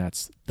adventure, and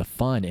that's the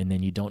fun. And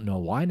then you don't know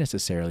why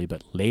necessarily,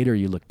 but later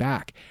you look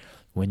back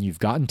when you've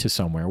gotten to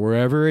somewhere,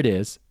 wherever it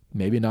is,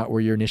 maybe not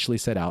where you initially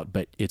set out,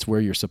 but it's where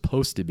you're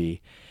supposed to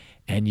be.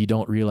 And you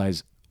don't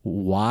realize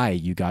why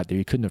you got there.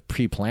 You couldn't have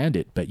pre-planned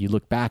it, but you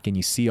look back and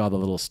you see all the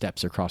little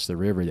steps across the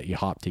river that you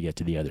hop to get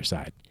to the other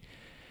side.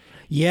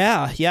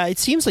 Yeah. It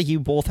seems like you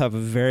both have a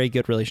very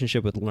good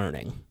relationship with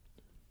learning.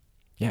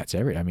 Yeah, it's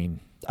I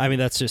mean,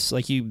 that's just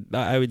like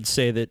I would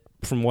say that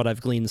from what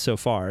I've gleaned so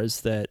far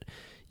is that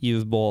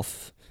you've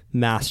both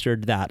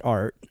mastered that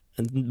art,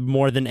 and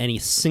more than any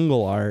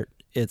single art,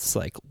 it's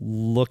like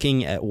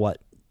looking at what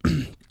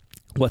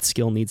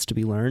skill needs to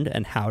be learned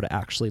and how to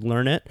actually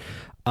learn it,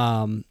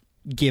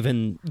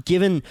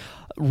 given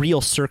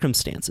real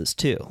circumstances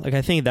too. Like,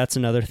 I think that's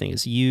another thing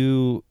is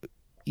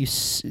it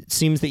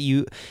seems that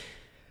you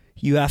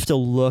have to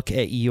look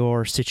at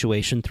your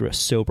situation through a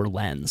sober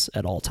lens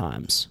at all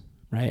times,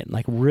 right?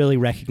 Like, really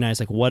recognize,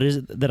 like, what is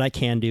it that I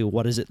can do?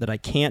 What is it that I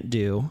can't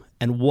do?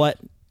 And what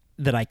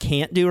that I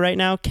can't do right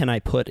now can I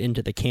put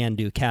into the can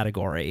do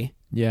category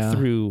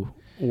through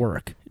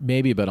work?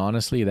 Maybe, but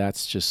honestly,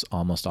 that's just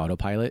almost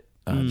autopilot.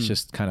 It's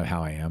just kind of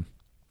how I am.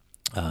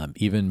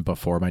 Even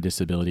before my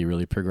disability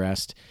really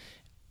progressed,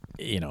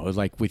 you know,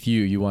 like with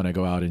you want to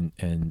go out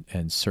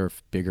and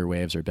surf bigger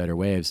waves or better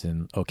waves,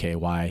 and okay,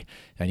 why?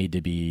 I need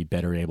to be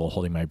better able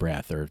holding my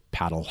breath or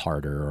paddle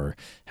harder or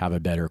have a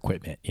better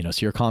equipment, you know,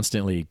 so you're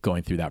constantly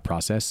going through that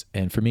process.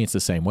 And for me, it's the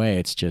same way.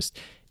 It's just,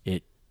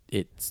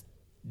 it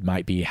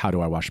might be, how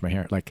do I wash my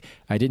hair? Like,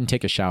 I didn't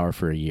take a shower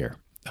for a year,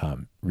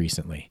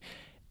 recently.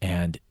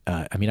 And,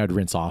 I mean, I'd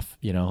rinse off,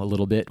 you know, a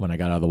little bit when I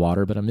got out of the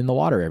water, but I'm in the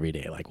water every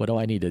day. Like, what do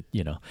I need to,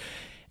 you know?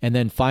 And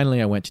then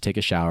finally I went to take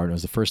a shower, and it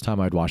was the first time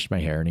I'd washed my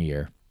hair in a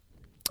year.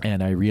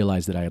 And I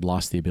realized that I had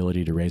lost the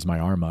ability to raise my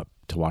arm up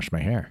to wash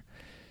my hair.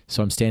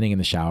 So I'm standing in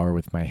the shower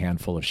with my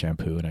handful of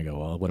shampoo, and I go,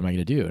 well, what am I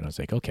going to do? And I was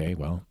like, okay,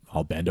 well,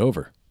 I'll bend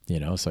over, you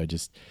know? So I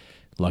just,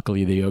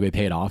 luckily the yoga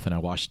paid off, and I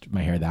washed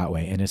my hair that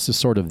way. And it's just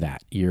sort of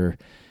that.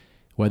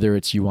 Whether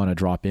it's you want to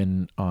drop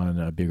in on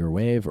a bigger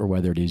wave, or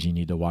whether it is you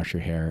need to wash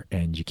your hair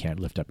and you can't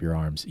lift up your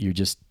arms, you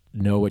just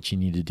know what you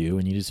need to do,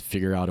 and you just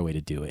figure out a way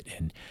to do it.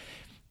 And,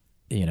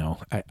 you know,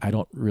 I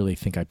don't really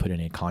think I put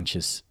any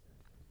conscious,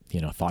 you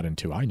know, thought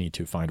into, I need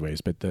to find ways.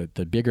 But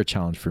the bigger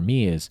challenge for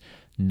me is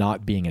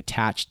not being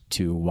attached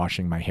to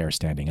washing my hair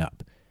standing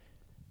up.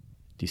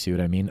 Do you see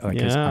what I mean? Like,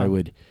 yeah.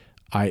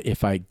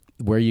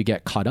 Where you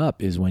get caught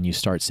up is when you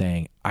start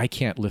saying, I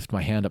can't lift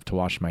my hand up to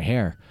wash my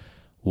hair.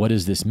 What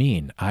does this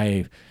mean?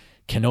 I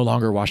can no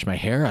longer wash my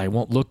hair. I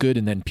won't look good,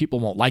 and then people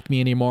won't like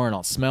me anymore, and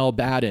I'll smell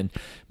bad, and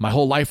my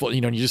whole life will, you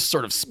know, and you just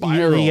sort of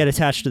spiral. You get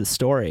attached to the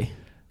story.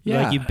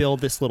 Yeah. Like you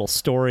build this little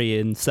story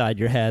inside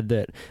your head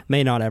that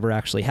may not ever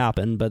actually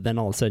happen, but then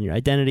all of a sudden your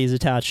identity is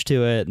attached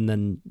to it, and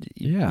then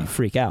you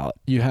freak out.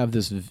 You have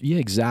this,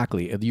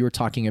 exactly. You were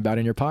talking about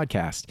in your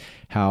podcast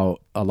how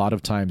a lot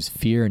of times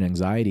fear and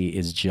anxiety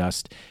is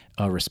just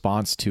a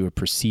response to a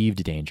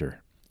perceived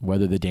danger,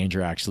 whether the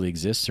danger actually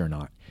exists or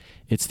not.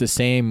 It's the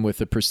same with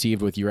the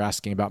perceived, with you're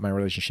asking about my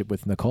relationship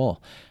with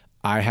Nicole.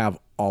 I have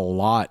a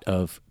lot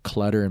of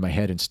clutter in my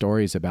head and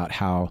stories about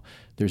how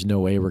there's no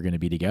way we're going to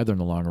be together in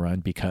the long run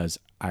because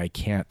I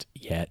can't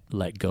yet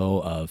let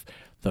go of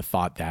the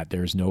thought that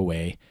there's no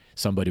way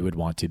somebody would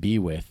want to be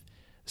with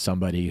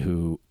somebody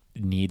who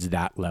needs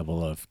that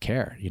level of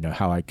care. You know,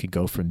 how I could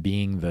go from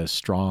being the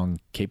strong,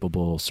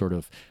 capable sort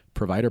of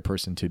provider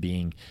person to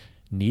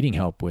needing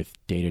help with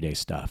day-to-day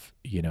stuff,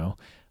 you know.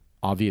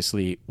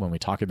 Obviously, when we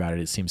talk about it,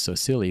 it seems so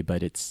silly,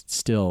 but it's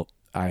still,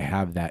 I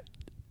have that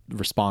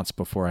response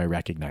before I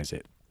recognize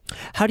it.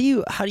 How do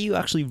you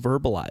actually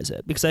verbalize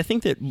it? Because I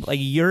think that like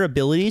your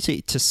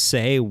ability to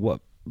say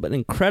what an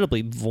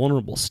incredibly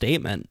vulnerable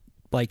statement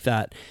like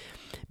that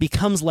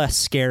becomes less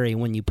scary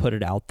when you put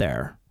it out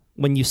there,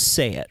 when you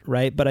say it,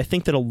 right? But I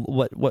think that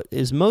what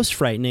is most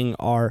frightening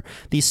are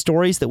these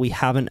stories that we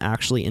haven't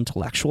actually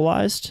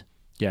intellectualized.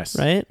 Yes.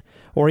 Right?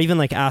 Or even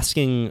like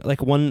asking,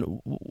 like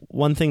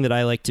one thing that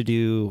I like to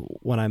do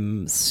when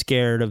I'm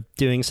scared of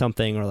doing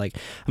something, or like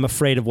I'm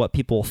afraid of what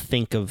people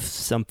think of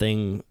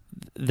something,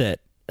 that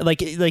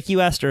like you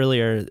asked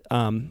earlier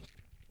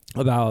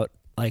about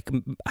like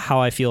how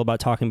I feel about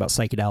talking about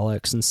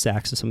psychedelics and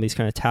sex and some of these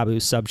kind of taboo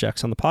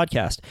subjects on the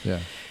podcast. Yeah.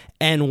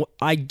 And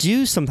I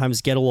do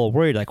sometimes get a little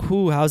worried, like,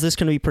 how's this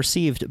going to be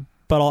perceived?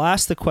 But I'll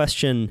ask the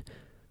question,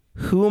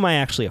 who am I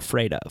actually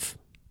afraid of?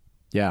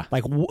 Yeah.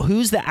 Like,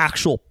 who's the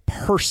actual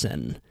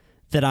person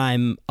that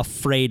I'm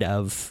afraid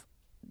of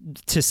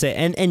to say?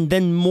 And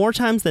then more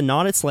times than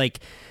not, it's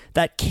like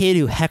that kid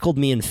who heckled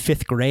me in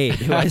 5th grade,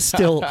 who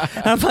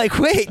I'm like,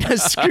 wait,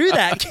 screw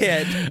that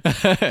kid.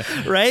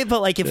 Right?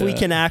 But like, if we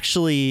can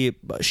actually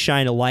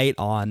shine a light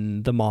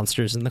on the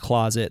monsters in the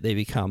closet, they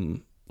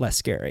become less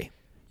scary.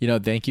 You know,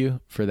 thank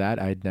you for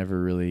that. I'd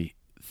never really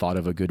thought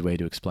of a good way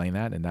to explain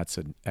that. And that's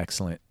an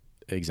excellent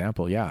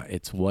example. Yeah.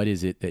 It's what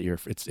is it that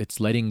it's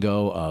letting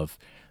go of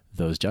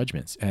those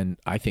judgments. And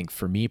I think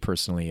for me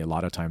personally, a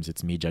lot of times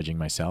it's me judging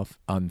myself.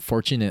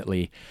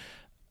 Unfortunately,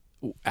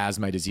 as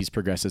my disease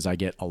progresses, I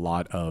get a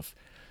lot of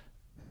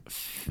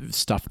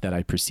stuff that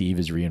I perceive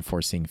as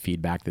reinforcing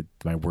feedback that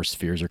my worst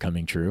fears are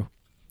coming true.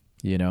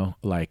 You know,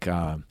 like,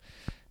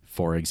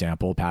 for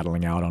example,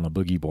 paddling out on a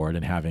boogie board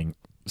and having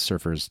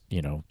surfers,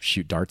 you know,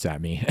 shoot darts at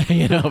me,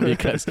 you know,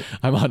 because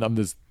I'm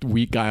this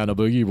weak guy on a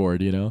boogie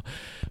board, you know.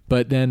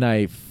 But then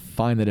I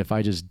find that if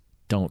I just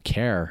don't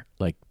care,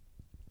 like,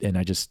 and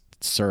I just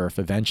surf,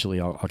 eventually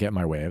I'll get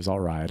my waves, I'll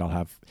ride, I'll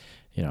have,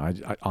 you know,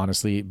 I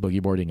honestly,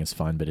 boogie boarding is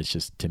fun, but it's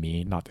just, to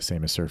me, not the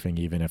same as surfing.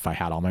 Even if I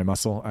had all my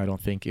muscle, I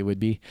don't think it would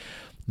be.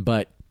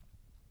 But,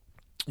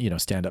 you know,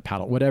 stand up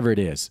paddle, whatever it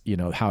is, you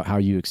know, how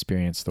you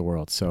experience the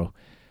world. So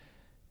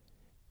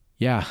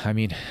yeah, I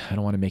mean, I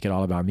don't want to make it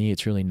all about me.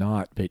 It's really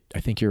not, but I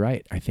think you're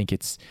right. I think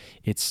it's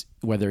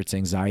whether it's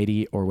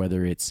anxiety or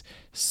whether it's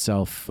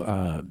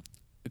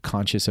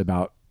conscious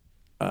about,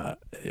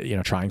 you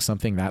know, trying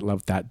something,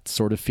 that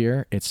sort of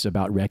fear. It's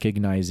about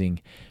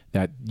recognizing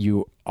that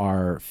you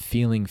are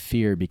feeling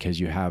fear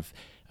because you have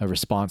a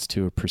response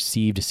to a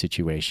perceived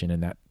situation,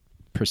 and that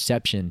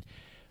perception,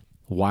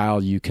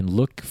 while you can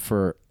look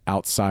for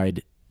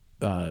outside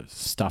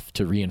stuff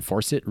to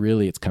reinforce it,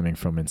 really it's coming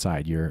from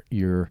inside.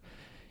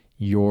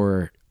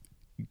 You're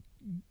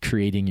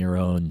creating your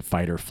own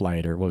fight or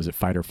flight, or what was it,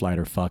 fight or flight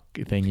or fuck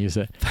thing you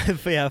said?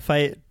 Yeah,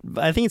 fight.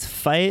 I think it's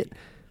fight,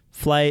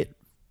 flight,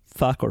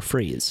 fuck, or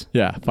freeze.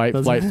 Yeah, fight,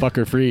 flight, fuck,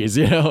 or freeze.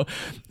 You know,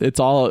 it's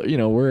all, you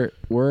know, we're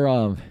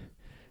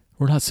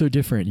not so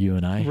different, you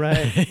and I.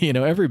 Right. You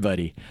know,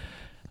 everybody.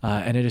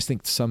 And I just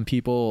think some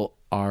people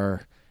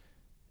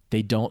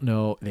they don't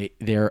know,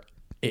 they're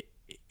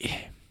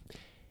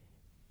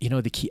you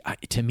know, the key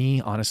to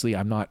me, honestly,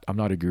 I'm not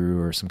a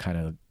guru or some kind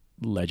of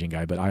legend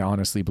guy, but I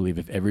honestly believe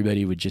if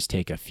everybody would just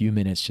take a few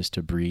minutes just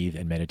to breathe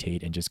and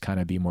meditate and just kind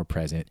of be more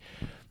present,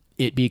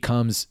 it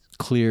becomes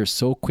clear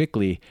so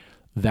quickly,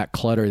 that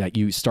clutter, that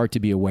you start to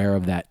be aware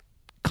of that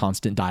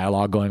constant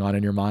dialogue going on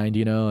in your mind,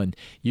 you know. And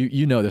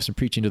you know this, I'm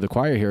preaching to the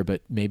choir here,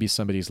 but maybe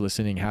somebody's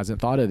listening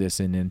hasn't thought of this,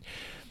 and then,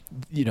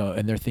 you know,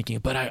 and they're thinking,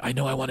 but I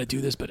know I want to do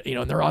this, but, you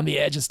know, and they're on the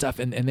edge and stuff,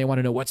 and they want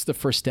to know, what's the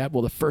first step?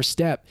 Well, the first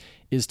step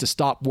is to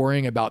stop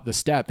worrying about the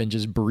step and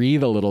just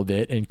breathe a little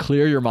bit and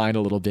clear your mind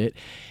a little bit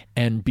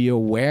and be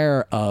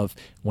aware of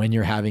when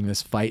you're having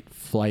this fight,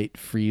 flight,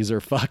 freeze, or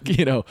fuck,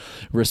 you know,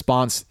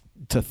 response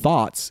to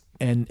thoughts.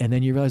 And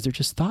then you realize they're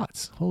just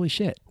thoughts. Holy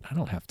shit. I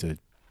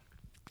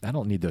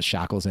don't need those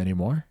shackles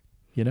anymore,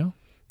 you know?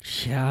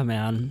 Yeah,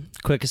 man.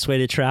 Quickest way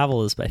to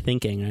travel is by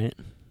thinking, right?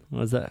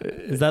 Was that?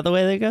 Is that the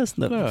way that goes?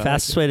 The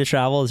fastest way to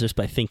travel is just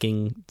by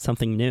thinking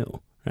something new,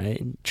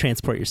 right?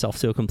 Transport yourself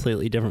to a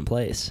completely different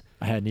place.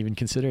 I hadn't even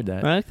considered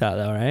that. I like that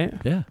though, right?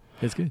 Yeah,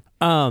 it's good.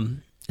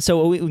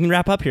 So we can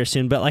wrap up here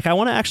soon, but like I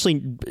want to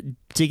actually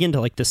dig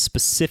into like the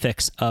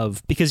specifics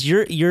of, because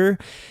you're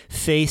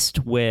faced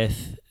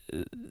with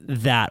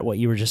that, what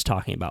you were just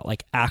talking about,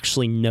 like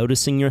actually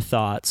noticing your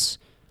thoughts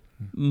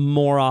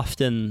more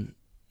often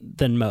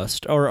than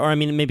most, or I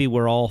mean, maybe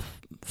we're all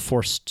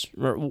forced,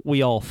 or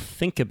we all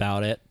think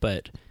about it,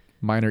 but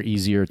mine are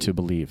easier to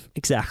believe.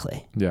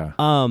 Exactly. Yeah.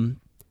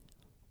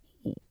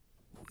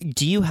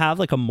 Do you have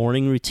like a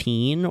morning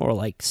routine or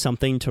like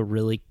something to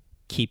really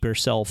keep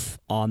yourself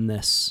on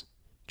this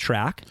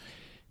track?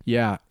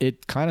 Yeah,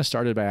 it kind of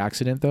started by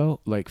accident though.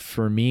 Like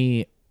for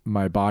me,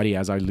 my body,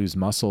 as I lose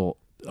muscle,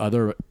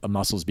 other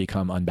muscles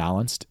become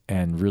unbalanced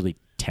and really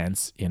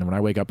tense. And when I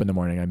wake up in the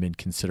morning, I'm in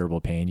considerable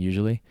pain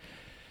usually.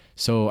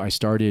 So I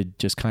started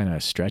just kind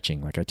of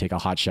stretching. Like I take a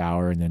hot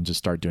shower and then just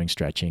start doing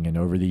stretching. And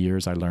over the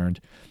years, I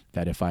learned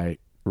that if I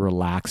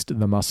relaxed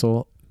the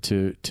muscle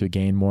to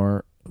gain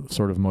more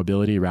sort of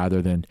mobility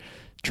rather than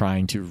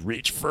trying to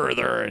reach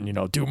further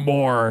and, do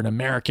more. An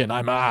American,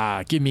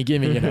 I'm, give me,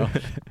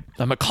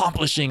 I'm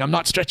accomplishing, I'm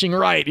not stretching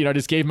right. I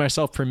just gave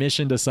myself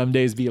permission to some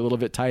days be a little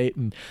bit tight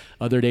and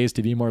other days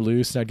to be more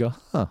loose. And I'd go,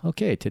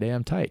 okay, today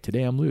I'm tight,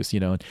 today I'm loose,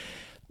 and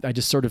I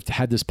just sort of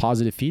had this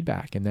positive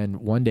feedback. And then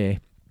one day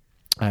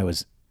I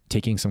was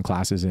taking some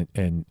classes at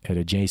a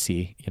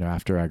JC,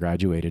 after I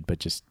graduated, but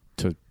just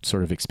to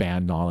sort of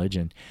expand knowledge.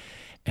 And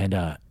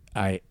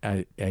I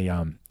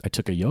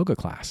took a yoga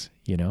class,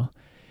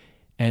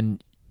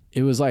 and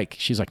it was like,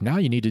 she's like, now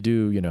you need to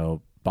do,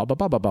 blah, blah,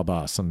 blah, blah, blah,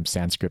 blah, some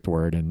Sanskrit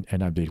word.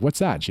 And I'd be, what's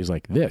that? And she's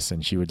like, this.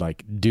 And she would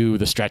like do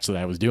the stretch that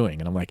I was doing.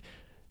 And I'm like,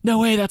 no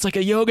way, that's like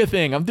a yoga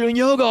thing. I'm doing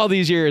yoga all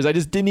these years. I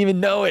just didn't even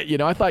know it.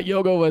 I thought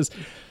yoga was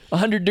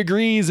 100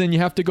 degrees and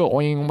you have to go, but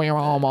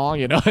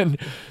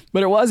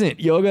it wasn't.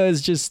 Yoga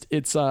is just,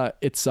 it's a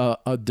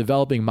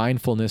developing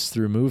mindfulness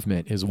through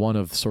movement is one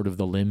of sort of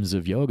the limbs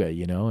of yoga,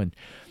 and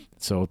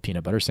so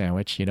peanut butter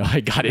sandwich,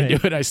 I got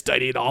into it. I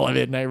studied all of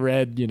it and I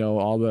read,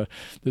 all the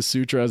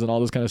sutras and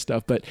all this kind of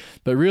stuff. But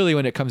really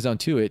when it comes down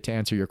to it, to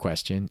answer your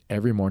question,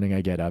 every morning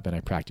I get up and I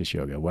practice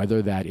yoga,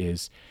 whether that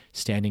is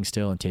standing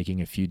still and taking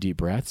a few deep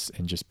breaths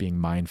and just being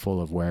mindful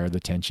of where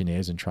the tension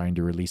is and trying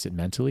to release it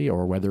mentally,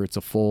 or whether it's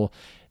a full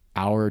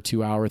hour,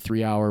 2 hour,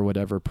 3 hour,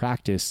 whatever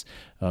practice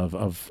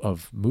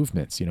of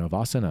movements, of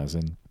asanas.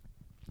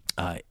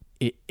 And,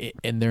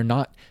 and they're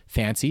not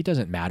fancy. It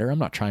doesn't matter. I'm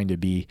not trying to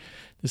be,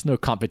 there's no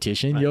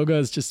competition. Right. Yoga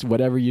is just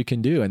whatever you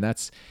can do. And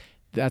that's,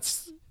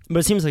 but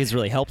it seems like it's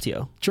really helped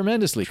you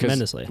tremendously.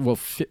 Well,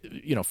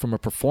 from a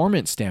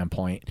performance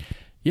standpoint,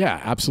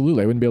 yeah,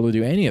 absolutely. I wouldn't be able to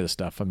do any of the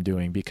stuff I'm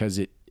doing because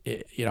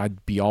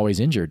I'd be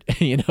always injured,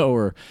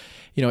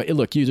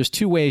 look, there's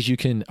two ways you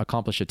can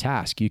accomplish a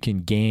task. You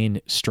can gain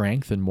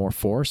strength and more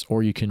force,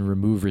 or you can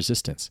remove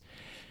resistance,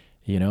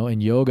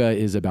 and yoga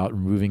is about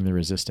removing the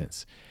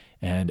resistance.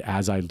 And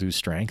as I lose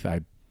strength,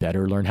 I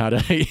better learn how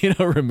to,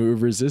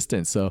 remove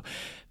resistance. So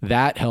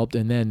that helped.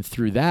 And then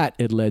through that,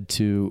 it led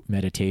to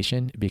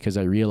meditation because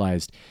I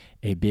realized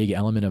a big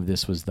element of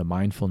this was the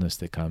mindfulness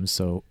that comes.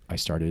 So I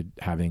started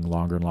having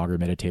longer and longer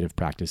meditative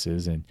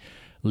practices, and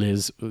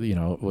Liz,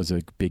 was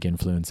a big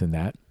influence in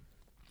that.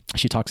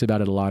 She talks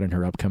about it a lot in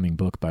her upcoming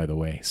book, by the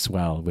way,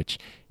 Swell, which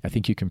I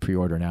think you can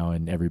pre-order now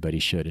and everybody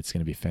should. It's going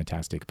to be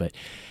fantastic. But,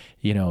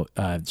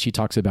 she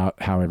talks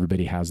about how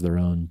everybody has their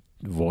own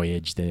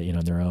voyage,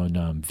 their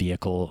own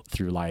vehicle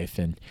through life.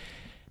 And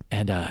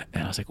I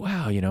was like,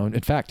 wow,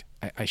 in fact,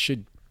 I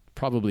should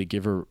probably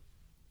give her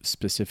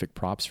specific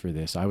props for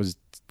this. I was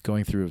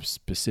going through a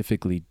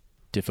specifically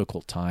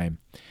difficult time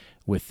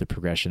with the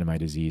progression of my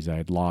disease. I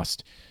had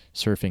lost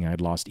surfing, I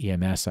had lost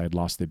EMS, I had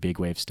lost the big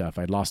wave stuff.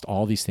 I'd lost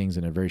all these things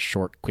in a very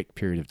short, quick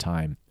period of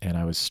time. And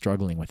I was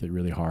struggling with it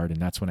really hard.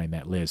 And that's when I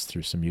met Liz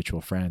through some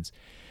mutual friends.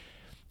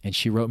 And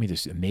she wrote me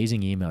this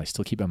amazing email. I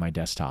still keep on my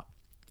desktop.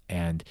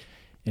 And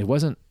it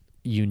wasn't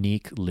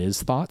unique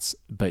Liz thoughts,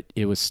 but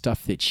it was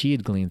stuff that she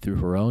had gleaned through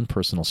her own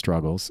personal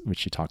struggles, which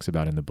she talks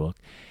about in the book.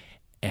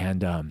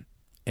 And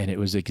it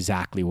was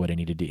exactly what I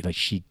needed to do. Like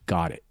she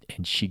got it,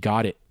 and she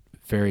got it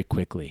very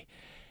quickly.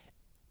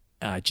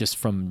 Just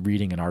from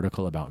reading an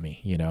article about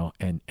me,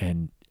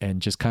 and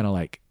just kind of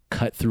like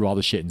cut through all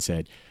the shit and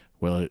said,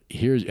 well,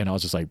 here's, and I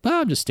was just like,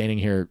 I'm just standing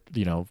here,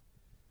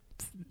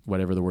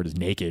 whatever the word is,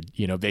 naked,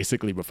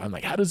 basically, but I'm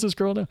like, how does this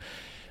girl know?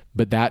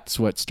 But that's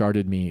what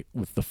started me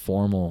with the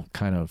formal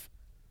kind of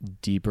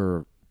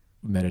deeper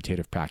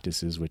meditative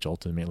practices, which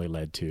ultimately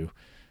led to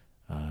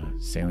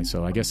sailing.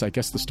 So I guess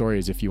the story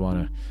is, if you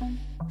want to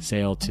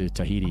sail to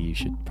Tahiti, you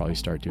should probably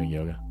start doing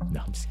yoga.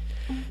 No, I'm just...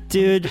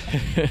 Dude,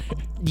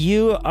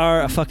 you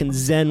are a fucking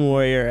Zen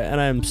warrior,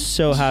 and I'm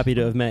so happy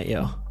to have met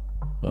you.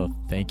 Well,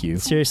 thank you.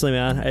 Seriously,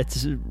 man,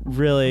 it's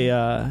really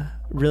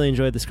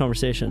enjoyed this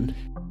conversation.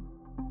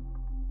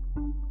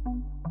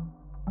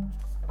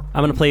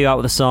 I'm going to play you out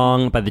with a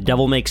song by The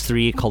Devil Makes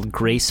Three called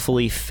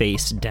Gracefully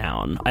Face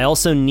Down. I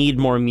also need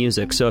more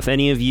music, so if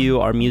any of you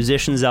are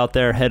musicians out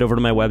there, head over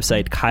to my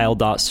website,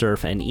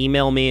 kyle.surf, and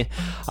email me.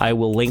 I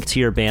will link to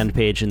your band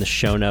page in the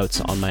show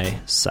notes on my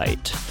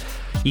site.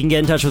 You can get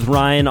in touch with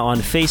Ryan on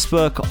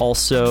Facebook.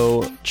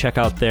 Also, check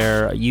out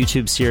their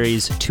YouTube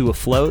series, To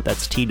Afloat.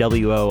 That's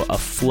TWO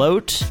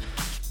Afloat.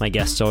 My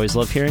guests always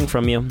love hearing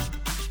from you.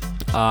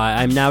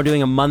 I'm now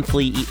doing a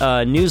monthly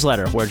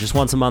newsletter where just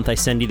once a month I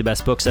send you the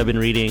best books I've been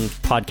reading,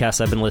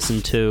 podcasts I've been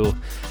listening to,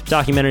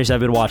 documentaries I've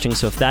been watching.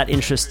 So if that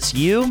interests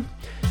you,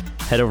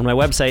 head over to my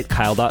website,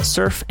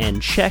 kyle.surf,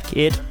 and check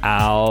it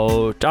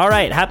out. All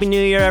right. Happy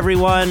New Year,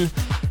 everyone.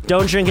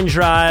 Don't drink and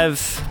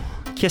drive.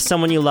 Kiss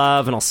someone you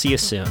love, and I'll see you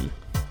soon.